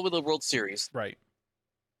non-superstars all the way to the World Series, right?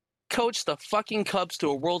 Coach the fucking Cubs to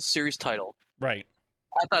a World Series title. Right.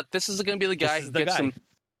 I thought this is going to be the guy who gets them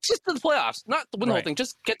just to the playoffs, not to win the whole thing,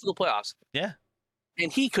 just get to the playoffs. Yeah.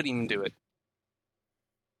 And he couldn't even do it.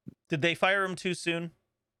 Did they fire him too soon?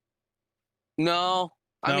 No.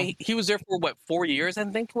 I mean, he was there for, 4 years, I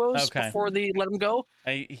think, before they let him go?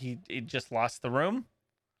 He just lost the room?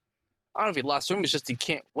 I don't know if he lost the room. It's just he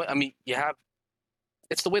can't win. I mean,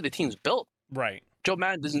 it's the way the team's built. Right. Joe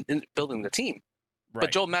Madden isn't building the team. Right.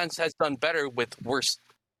 But Joe Madden has done better with worse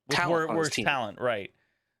talent on his team. Talent, right.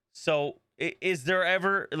 So is there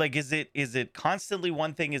ever, like, is it constantly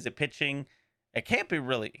one thing? Is it pitching? It can't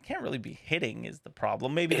really be hitting is the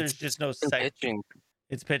problem. Maybe there's just no pitching.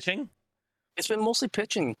 It's pitching? It's been mostly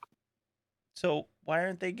pitching. So why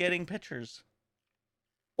aren't they getting pitchers?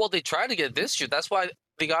 Well, they tried to get it this year. That's why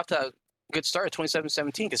they got that good start at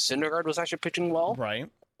 27-17 because Syndergaard was actually pitching well, Right.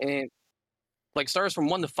 and like starters from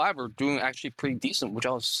 1 to 5 are doing actually pretty decent, which I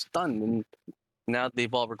was stunned. And now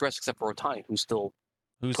they've all regressed except for Ohtani, who's still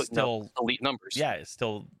Who's putting still up elite numbers. yeah, is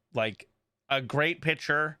still like a great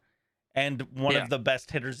pitcher and one Yeah. of the best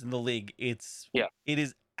hitters in the league. It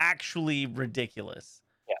is actually ridiculous.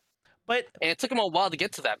 Yeah. But And it took him a while to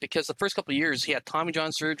get to that because the first couple of years he had Tommy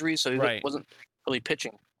John surgery, so he Right. wasn't really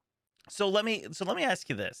pitching. so let me ask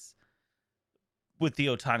you this with the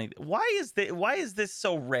Ohtani. Why is this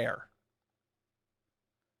so rare?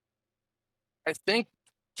 I think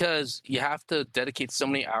because you have to dedicate so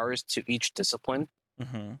many hours to each discipline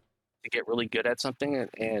Mm-hmm. to get really good at something,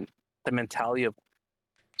 and the mentality of,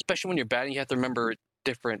 especially when you're batting, you have to remember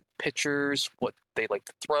different pitchers, what they like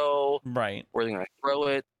to throw, Right. where they're going to throw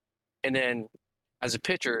it, and then as a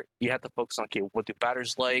pitcher, you have to focus on, okay, what do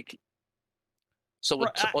batters like? So with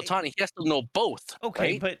Right, Ohtani, he has to know both.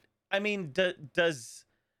 Okay, right? but I mean, does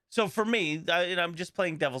so for me? And I'm just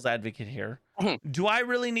playing devil's advocate here. Mhm. Do I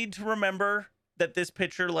really need to remember that this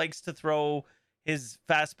pitcher likes to throw his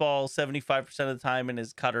fastball 75% of the time and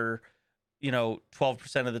his cutter,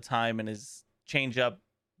 12% of the time, and his changeup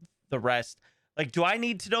the rest? Like, do I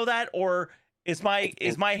need to know that, or is my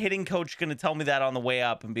hitting coach going to tell me that on the way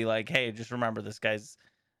up and be like, "Hey, just remember this guy's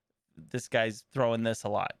throwing this a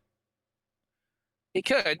lot." He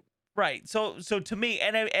could. Right. So to me,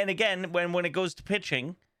 and again, when it goes to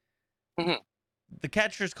pitching, Mhm. the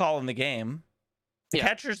catcher's calling the game. The Yeah.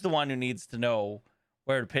 catcher's the one who needs to know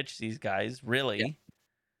where to pitch these guys. Really, Yeah.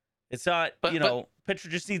 it's not. But- Pitcher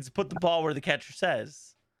just needs to put the ball where the catcher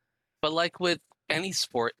says. But like with any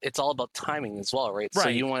sport, it's all about timing as well, right? So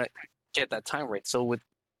Right. you want to get that time right. So with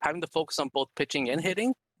having to focus on both pitching and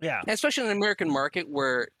hitting, Yeah. and especially in the American market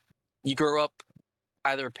where you grow up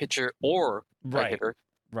either a pitcher or a Right. hitter,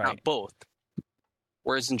 Right. not both.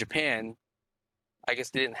 Whereas in Japan, I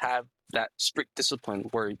guess they didn't have that strict discipline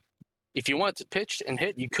where if you wanted to pitch and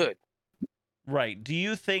hit, you could. Right. Do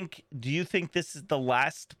you think this is the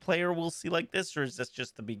last player we'll see like this, or is this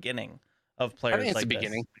just the beginning of I players think it's like the this?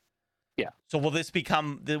 beginning. So will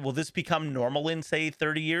this become normal in, say,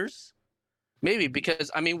 30 years? Maybe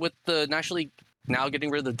because, I mean, with the National League now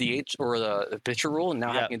getting rid of the DH or the pitcher rule and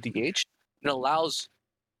now Yeah. having a DH, it allows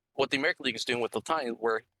what the American League is doing with Ohtani,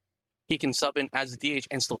 where he can sub in as a DH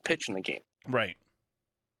and still pitch in the game. Right.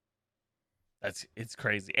 It's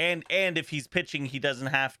crazy. And if he's pitching, he doesn't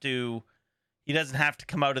have to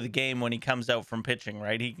come out of the game when he comes out from pitching,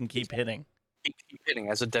 right? He can keep hitting. He can keep hitting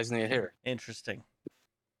as a designated hitter.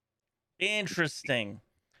 Interesting.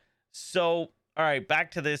 So, all right,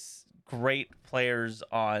 back to this great players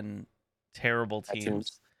on terrible That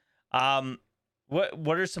teams. seems-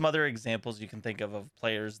 What are some other examples you can think of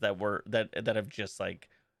players that have just like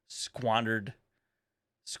squandered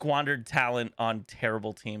talent on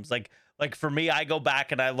terrible teams? Like for me, I go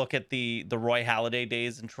back and I look at the Roy Halladay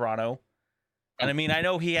days in Toronto. And I mean, I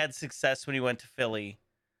know he had success when he went to Philly.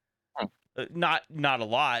 Not a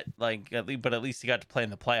lot, but at least he got to play in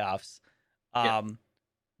the playoffs. Yeah.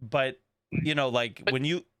 But like when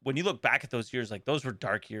you look back at those years, like those were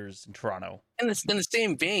dark years in Toronto. In the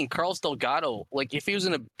same vein, Carlos Delgado, like if he was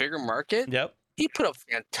in a bigger market, Yep. he put up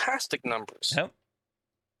fantastic numbers. Yep.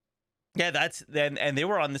 Yeah, and they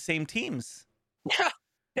were on the same teams,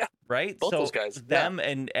 Yeah. right? Both so those guys, them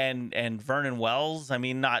and Vernon Wells. I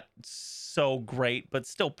mean, not so great, but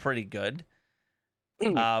still pretty good.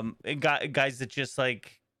 Mm. And guys that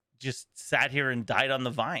just sat here and died on the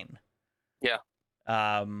vine. Yeah.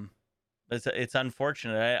 It's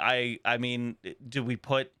unfortunate. I mean, do we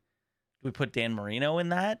put Dan Marino in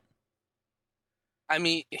that? I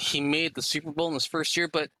mean, he made the Super Bowl in his first year,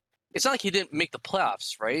 but it's not like he didn't make the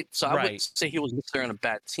playoffs, right? So I Right. wouldn't say he was necessarily on a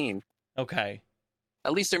bad team. Okay,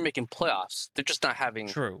 At least they're making playoffs. They're just not having.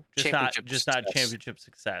 true. Just championship not success. championship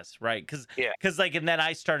success, right? Yeah. Because and then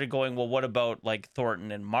I started going, well, what about like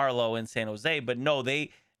Thornton and Marlowe in San Jose? But no, they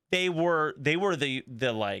were the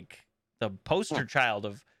poster child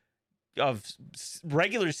of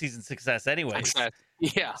regular season success, anyways.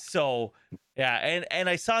 Yeah. So yeah, and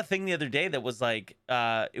I saw a thing the other day that was like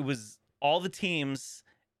it was all the teams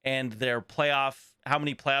and their how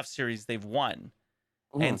many playoff series they've won.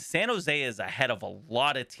 Mhm. And San Jose is ahead of a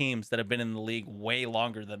lot of teams that have been in the league way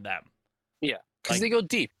longer than them. Because like, they go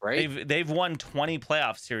deep, right? They've won 20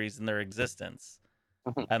 playoff series in their existence.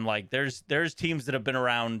 Mhm. And like there's teams that have been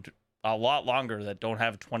around a lot longer that don't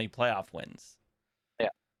have 20 playoff wins. Yeah.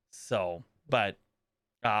 So, but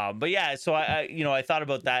yeah, so I thought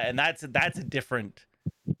about that, and that's a different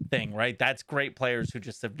thing, right? That's great players who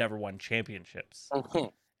just have never won championships.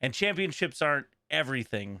 Mhm. And championships aren't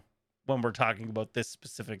everything when we're talking about this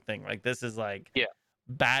specific thing. Like this is like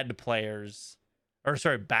bad players, or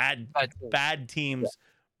sorry, bad teams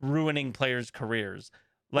ruining players' careers.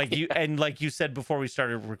 Like you said before we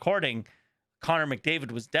started recording, Connor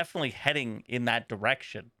McDavid was definitely heading in that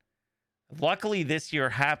direction. Luckily, this year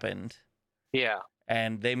happened. Yeah.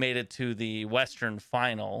 And they made it to the Western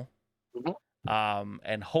Final.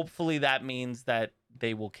 And hopefully that means that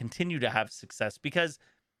they will continue to have success because,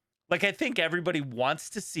 like, I think everybody wants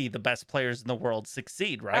to see the best players in the world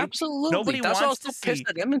succeed, right? Absolutely. That's why I was so pissed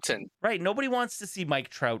at Edmonton. Right. Nobody wants to see Mike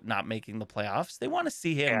Trout not making the playoffs. They want to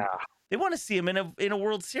see him. Yeah. They want to see him in a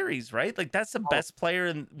World Series, right? Like that's the best player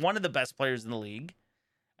and one of the best players in the league.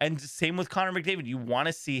 And same with Connor McDavid. You want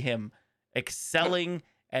to see him excelling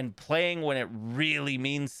and playing when it really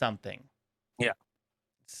means something. Yeah.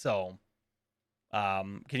 So,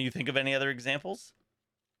 can you think of any other examples?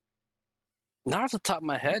 Not off the top of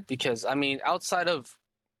my head, because I mean, outside of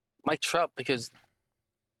Mike Trout, because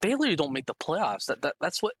they literally don't make the playoffs.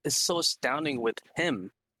 That's what is so astounding with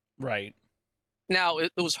him. Right. Now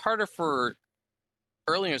it was harder for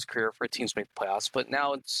early in his career for teams to make the playoffs, but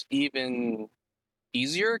now it's even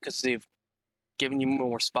easier because they've given you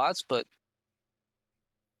more spots. But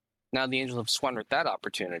now the Angels have squandered that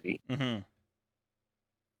opportunity. Mm-hmm.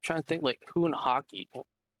 Trying to think, like, who in hockey?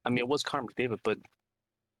 I mean, it was Connor McDavid, but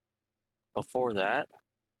before that,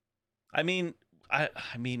 I mean,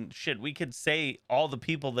 shit. We could say all the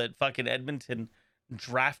people that fucking Edmonton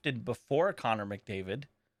drafted before Connor McDavid.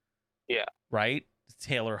 Yeah. Right?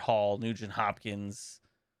 Taylor Hall, Nugent Hopkins.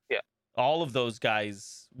 Yeah. All of those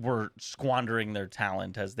guys were squandering their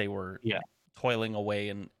talent as they were toiling away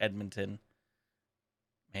in Edmonton.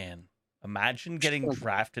 Man, imagine getting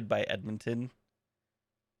drafted by Edmonton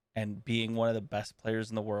and being one of the best players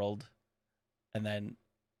in the world. And then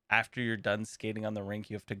after you're done skating on the rink,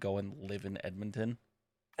 you have to go and live in Edmonton.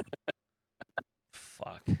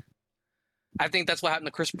 Fuck. I think that's what happened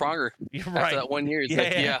to Chris Pronger. You're after right. that 1 year.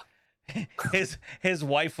 He's His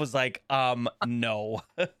wife was like, no.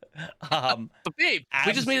 But babe,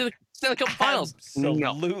 we just made the Stanley Cup Finals.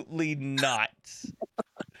 Absolutely not.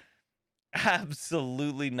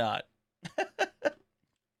 Absolutely not.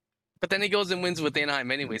 But then he goes and wins with Anaheim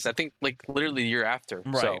anyways. I think like literally the year after.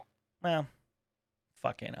 Right. So, well,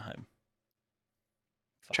 fuck Anaheim.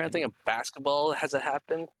 Trying to think of basketball. Has it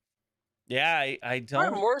happened? Yeah, I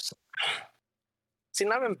don't. See,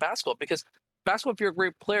 not even basketball, because basketball, if you're a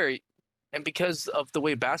great player, and because of the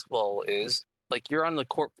way basketball is, like, you're on the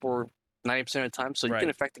court for 90% of the time, so you can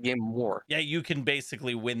affect the game more. Yeah, you can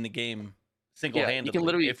basically win the game single-handedly. You can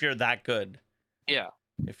literally, if you're that good. Yeah.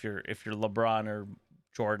 If you're LeBron or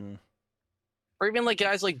Jordan. Or even like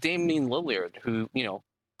guys like Damian Lillard, who,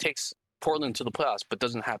 takes Portland to the playoffs, but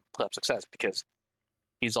doesn't have playoff success because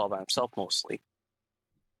he's all by himself mostly.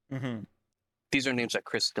 Mm-hmm. These are names that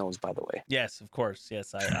Chris knows, by the way. Yes, of course.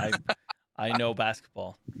 Yes, I know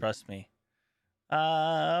basketball. Trust me.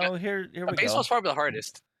 Here we go. Baseball's probably the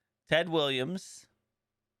hardest. Ted Williams.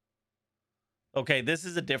 Okay, this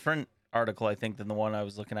is a different article, I think, than the one I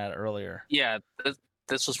was looking at earlier. Yeah,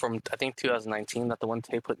 this was from, I think, 2019, not the one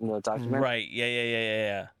they put in the document. Right.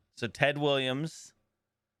 Yeah. So Ted Williams.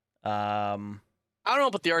 I don't know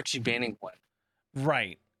about the Archie Manning one.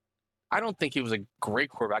 Right. I don't think he was a great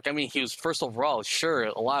quarterback. I mean, he was first overall. Sure,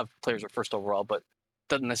 a lot of players are first overall, but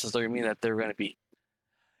doesn't necessarily mean that they're going to be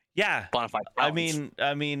bona fide talents.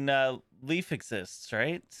 I mean, Leaf exists,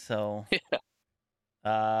 right? So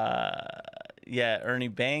yeah, Ernie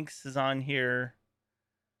Banks is on here.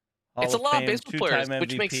 It's a lot of baseball players,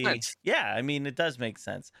 which makes sense. Yeah, I mean, it does make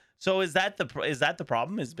sense. So is that the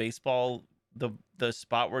problem? Is baseball the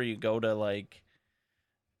spot where you go to, like,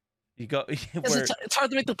 you go? It's hard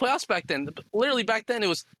to make the playoffs back then. Literally back then, it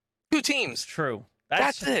was 2 teams. True.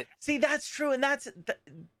 That's it. See, that's true, and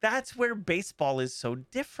that's where baseball is so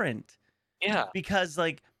different. Yeah. Because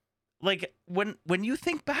like when you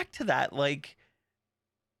think back to that, like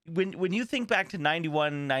when you think back to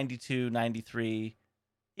 91, 92, 93,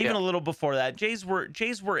 even a little before that, Jays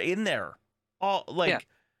were in there. All like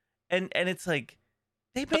and it's like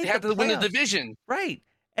they had to win the division. Right.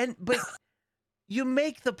 But you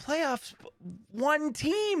make the playoffs one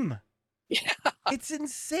team. Yeah. It's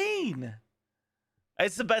insane.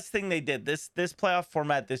 It's the best thing they did. This playoff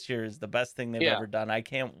format this year is the best thing they've ever done. I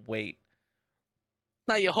can't wait.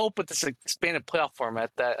 Now you hope with this expanded playoff format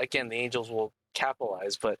that, again, the Angels will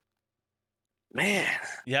capitalize, but man.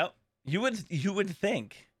 Yep. You would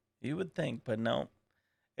think. You would think, but no.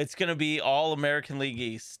 It's gonna be all American League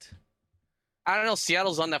East. I don't know.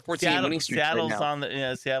 Seattle's on that 14 winning streak. Seattle's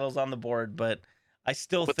on the board, but I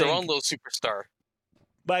still think their own little superstar.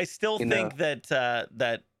 But I still You know. think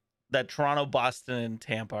that Toronto, Boston, and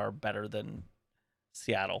Tampa are better than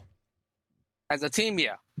Seattle. As a team,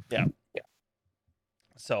 yeah.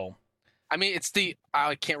 So I mean,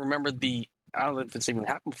 I can't remember I don't know if it's even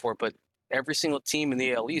happened before, but every single team in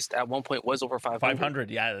the AL East at one point was over 500.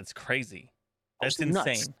 500, yeah, that's crazy. That's That's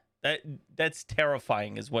nuts. insane. That's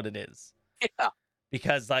terrifying, is what it is. Yeah.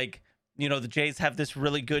 Because the Jays have this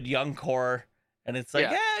really good young core, and it's like,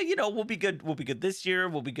 we'll be good. We'll be good this year.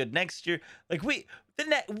 We'll be good next year. Like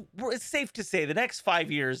it's safe to say the next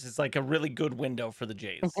 5 years is like a really good window for the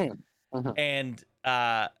Jays. And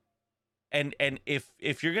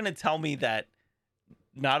if you're gonna tell me that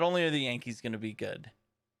not only are the Yankees gonna be good,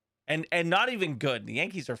 and not even good, the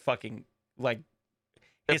Yankees are fucking like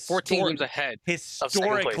They're 14 games ahead.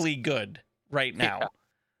 Historically good right now. Yeah.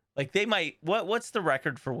 Like they might. What's the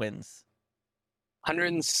record for wins?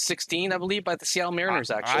 116, I believe, by the Seattle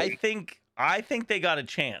Mariners. Actually, I think they got a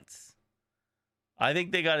chance.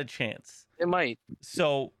 It might.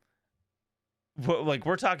 So,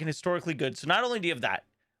 we're talking historically good. So not only do you have that,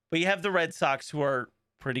 but you have the Red Sox, who are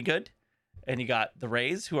pretty good, and you got the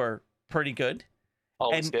Rays, who are pretty good.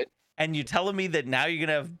 Always good. And you're telling me that now you're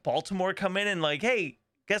gonna have Baltimore come in and like, hey,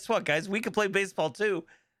 guess what, guys? We can play baseball too.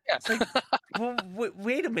 Yeah. It's like, well,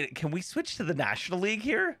 wait a minute. Can we switch to the National League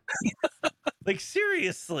here? Like,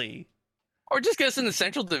 seriously? Or just get us in the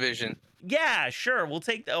Central Division. Yeah, sure. We'll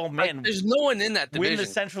take. Oh man, Like, there's no one in that division. win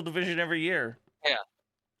the Central Division every year. Yeah.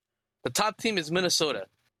 The top team is Minnesota.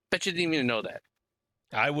 Bet you didn't even know that.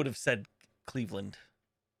 I would have said Cleveland.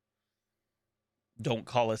 Don't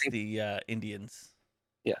call us the Indians.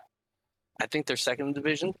 I think they're second in the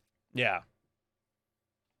division. Yeah.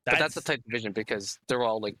 But that's a tight division because they're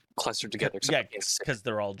all like clustered together. Yeah, because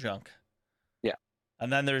they're all junk. Yeah.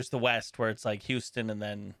 And then there's the West where it's like Houston and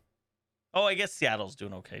then... Oh, I guess Seattle's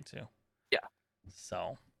doing okay too. Yeah.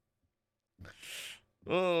 So...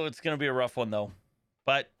 Oh, it's going to be a rough one though.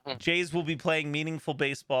 But Jays will be playing meaningful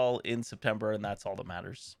baseball in September, and that's all that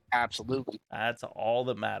matters. Absolutely. That's all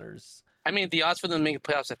that matters. I mean, the odds for them to make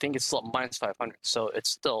the playoffs, I think it's still minus 500. So it's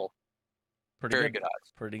still very good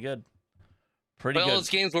odds. Pretty good. But all those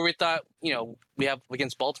games where we thought, we have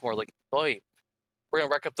against Baltimore, like, boy, we're going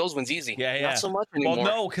to rack up those wins easy. Yeah. Not so much anymore. Well,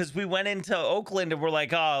 no, because we went into Oakland and we're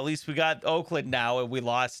like, oh, at least we got Oakland now, and we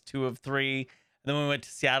lost 2 of 3. And then we went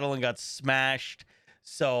to Seattle and got smashed.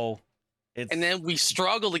 So it's... And then we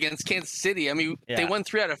struggled against Kansas City. I mean, they won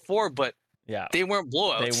 3 out of 4, but they weren't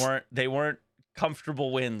blowouts. They weren't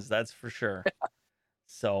comfortable wins, that's for sure.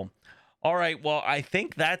 So, all right. Well, I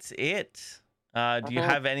think that's it. Do you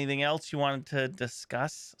have anything else you wanted to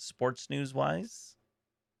discuss sports news wise?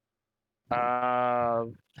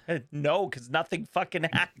 No, because nothing fucking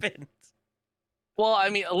happened. Well, I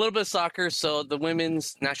mean, a little bit of soccer. So the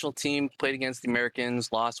women's national team played against the Americans,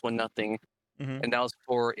 lost 1-0, and that was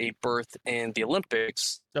for a berth in the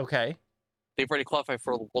Olympics. Okay. They've already qualified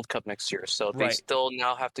for the World Cup next year, so they still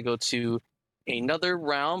now have to go to another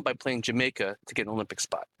round by playing Jamaica to get an Olympic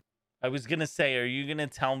spot. I was gonna say, are you gonna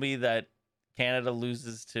tell me that Canada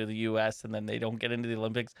loses to the U.S. and then they don't get into the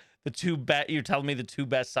Olympics? You're telling me the 2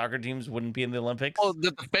 best soccer teams wouldn't be in the Olympics? Oh,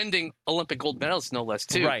 the defending Olympic gold medalists, no less,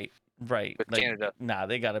 too. Right. With Canada. Nah,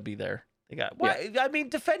 they got to be there. I mean,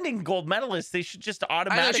 defending gold medalists, they should just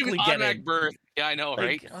automatically get automatic in. berth. Yeah, I know,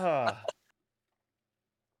 right?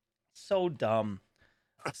 So dumb.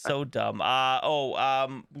 So dumb.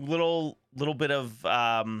 Little bit of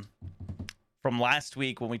from last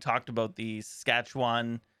week when we talked about the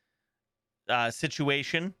Saskatchewan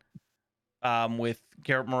situation with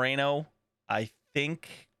Garrett Moreno. I think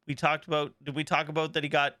we talked about. Did we talk about that he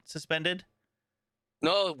got suspended?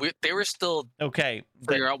 No, they were still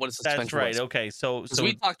figure out what a suspension That's right. was. Okay, so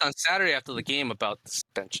we talked on Saturday after the game about the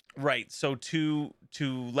suspension. Right. So to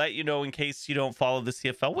let you know, in case you don't follow the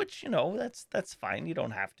CFL, which that's fine. You don't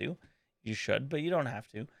have to. You should, but you don't have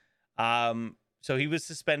to. So he was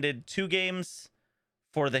suspended 2 games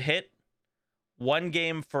for the hit, 1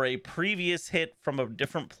 game for a previous hit from a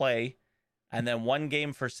different play, and then 1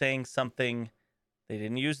 game for saying something. They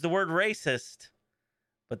didn't use the word racist,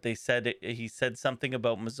 but he said something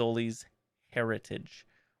about Mazzoli's heritage,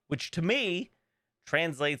 which to me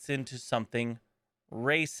translates into something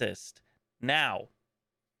racist. Now,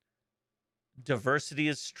 diversity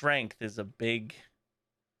is strength is a big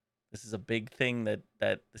thing that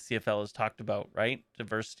the CFL has talked about, right?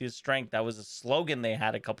 Diversity is strength. That was a slogan they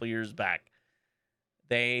had a couple years back.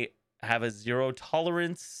 They have a 0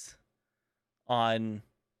 tolerance on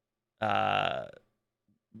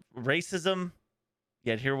racism,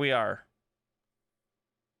 yet here we are.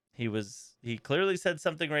 He clearly said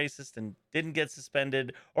something racist and didn't get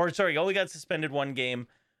suspended, or sorry, only got suspended one game.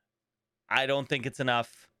 I don't think it's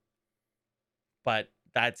enough, but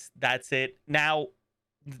that's it. Now,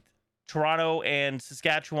 Toronto and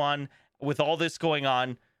Saskatchewan, with all this going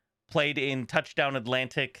on, played in Touchdown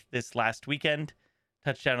Atlantic this last weekend.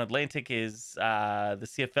 Touchdown Atlantic is the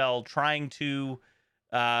CFL trying to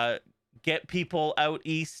get people out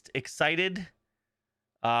east excited.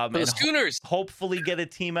 For the Schooners. Hopefully get a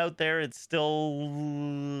team out there. It's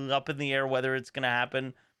still up in the air whether it's going to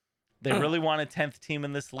happen. They really want a 10th team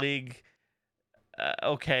in this league.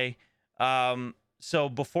 Okay. So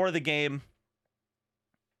before the game,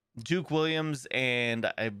 Duke Williams and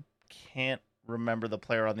I can't remember the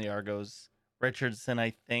player on the Argos, Richardson,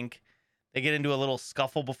 I think. They get into a little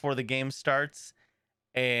scuffle before the game starts,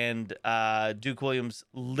 and Duke Williams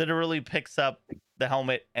literally picks up the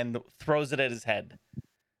helmet and throws it at his head.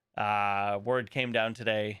 Word came down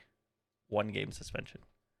today, 1 game suspension.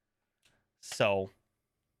 So,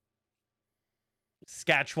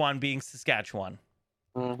 Saskatchewan being Saskatchewan.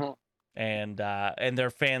 Mm-hmm. And their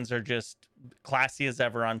fans are just classy as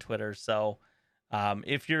ever on Twitter. So,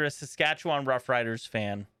 if you're a Saskatchewan Roughriders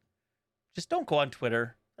fan, just don't go on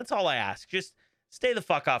Twitter. That's all I ask. Just stay the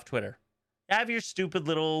fuck off Twitter. Have your stupid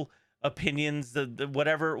little opinions, the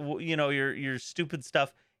whatever, you know, your stupid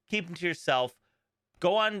stuff. Keep them to yourself.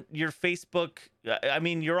 Go on your Facebook. I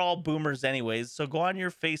mean, you're all boomers anyways. So go on your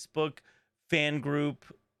Facebook fan group,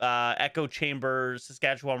 Echo Chamber,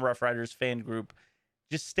 Saskatchewan Roughriders fan group.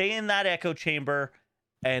 Just stay in that echo chamber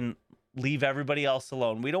and leave everybody else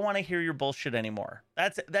alone. We don't want to hear your bullshit anymore.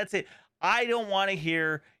 That's it. I don't want to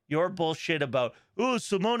hear your bullshit about,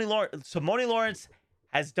 Simone Lawrence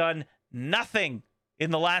has done nothing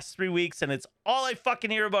in the last 3 weeks, and it's all I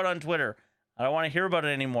fucking hear about on Twitter. I don't want to hear about it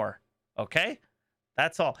anymore. Okay?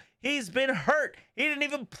 That's all. He's been hurt. He didn't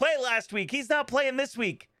even play last week. He's not playing this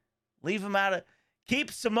week. Leave him out of...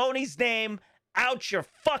 Keep Simone's name out your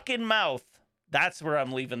fucking mouth. That's where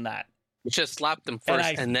I'm leaving that. You should slap them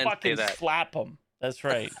first and then say that. Slap them. That's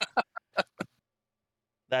right.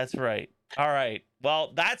 That's right. All right.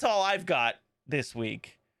 Well, that's all I've got this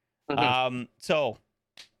week. Mm-hmm. So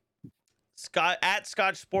Scott at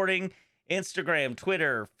Scotch Sporting, Instagram,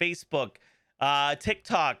 Twitter, Facebook,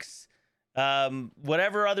 TikToks,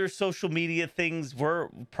 whatever other social media things were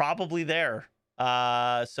probably there.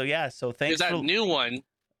 So yeah. So thanks. There's that new one.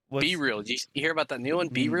 Be Real. Did you hear about that new one?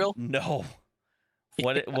 Be Real? No.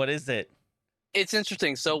 What is it? It's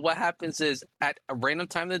interesting. So what happens is at a random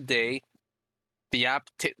time of the day, the app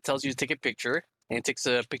tells you to take a picture, and it takes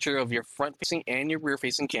a picture of your front-facing and your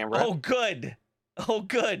rear-facing camera. Oh, good.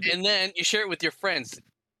 And then you share it with your friends.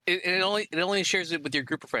 It only shares it with your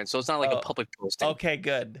group of friends, so it's not like a public posting. Okay,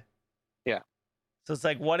 good. Yeah. So it's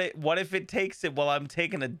like, what if it takes it while I'm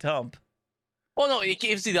taking a dump? Oh no, it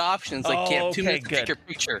gives you the options. Like, you have 2 minutes to take your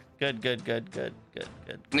picture. Good.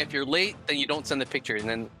 And if you're late, then you don't send the picture, and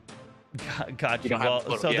then. Got you.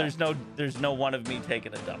 Well, so there's no one of me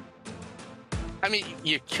taking a dump. I mean,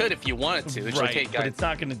 you could if you wanted to. It's right, okay, guys. But it's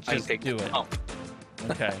not going to just do it.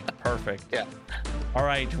 Okay, perfect. Yeah. All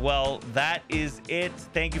right. Well, that is it.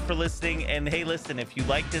 Thank you for listening. And hey, listen, if you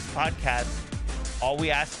like this podcast, all we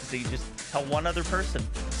ask is that you just tell one other person.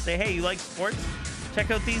 Say, hey, you like sports? Check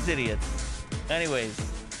out these idiots. Anyways,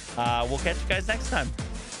 we'll catch you guys next time.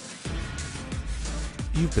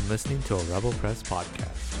 You've been listening to a Rebel Press podcast.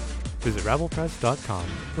 Visit rebelpress.com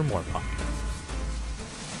for more podcasts.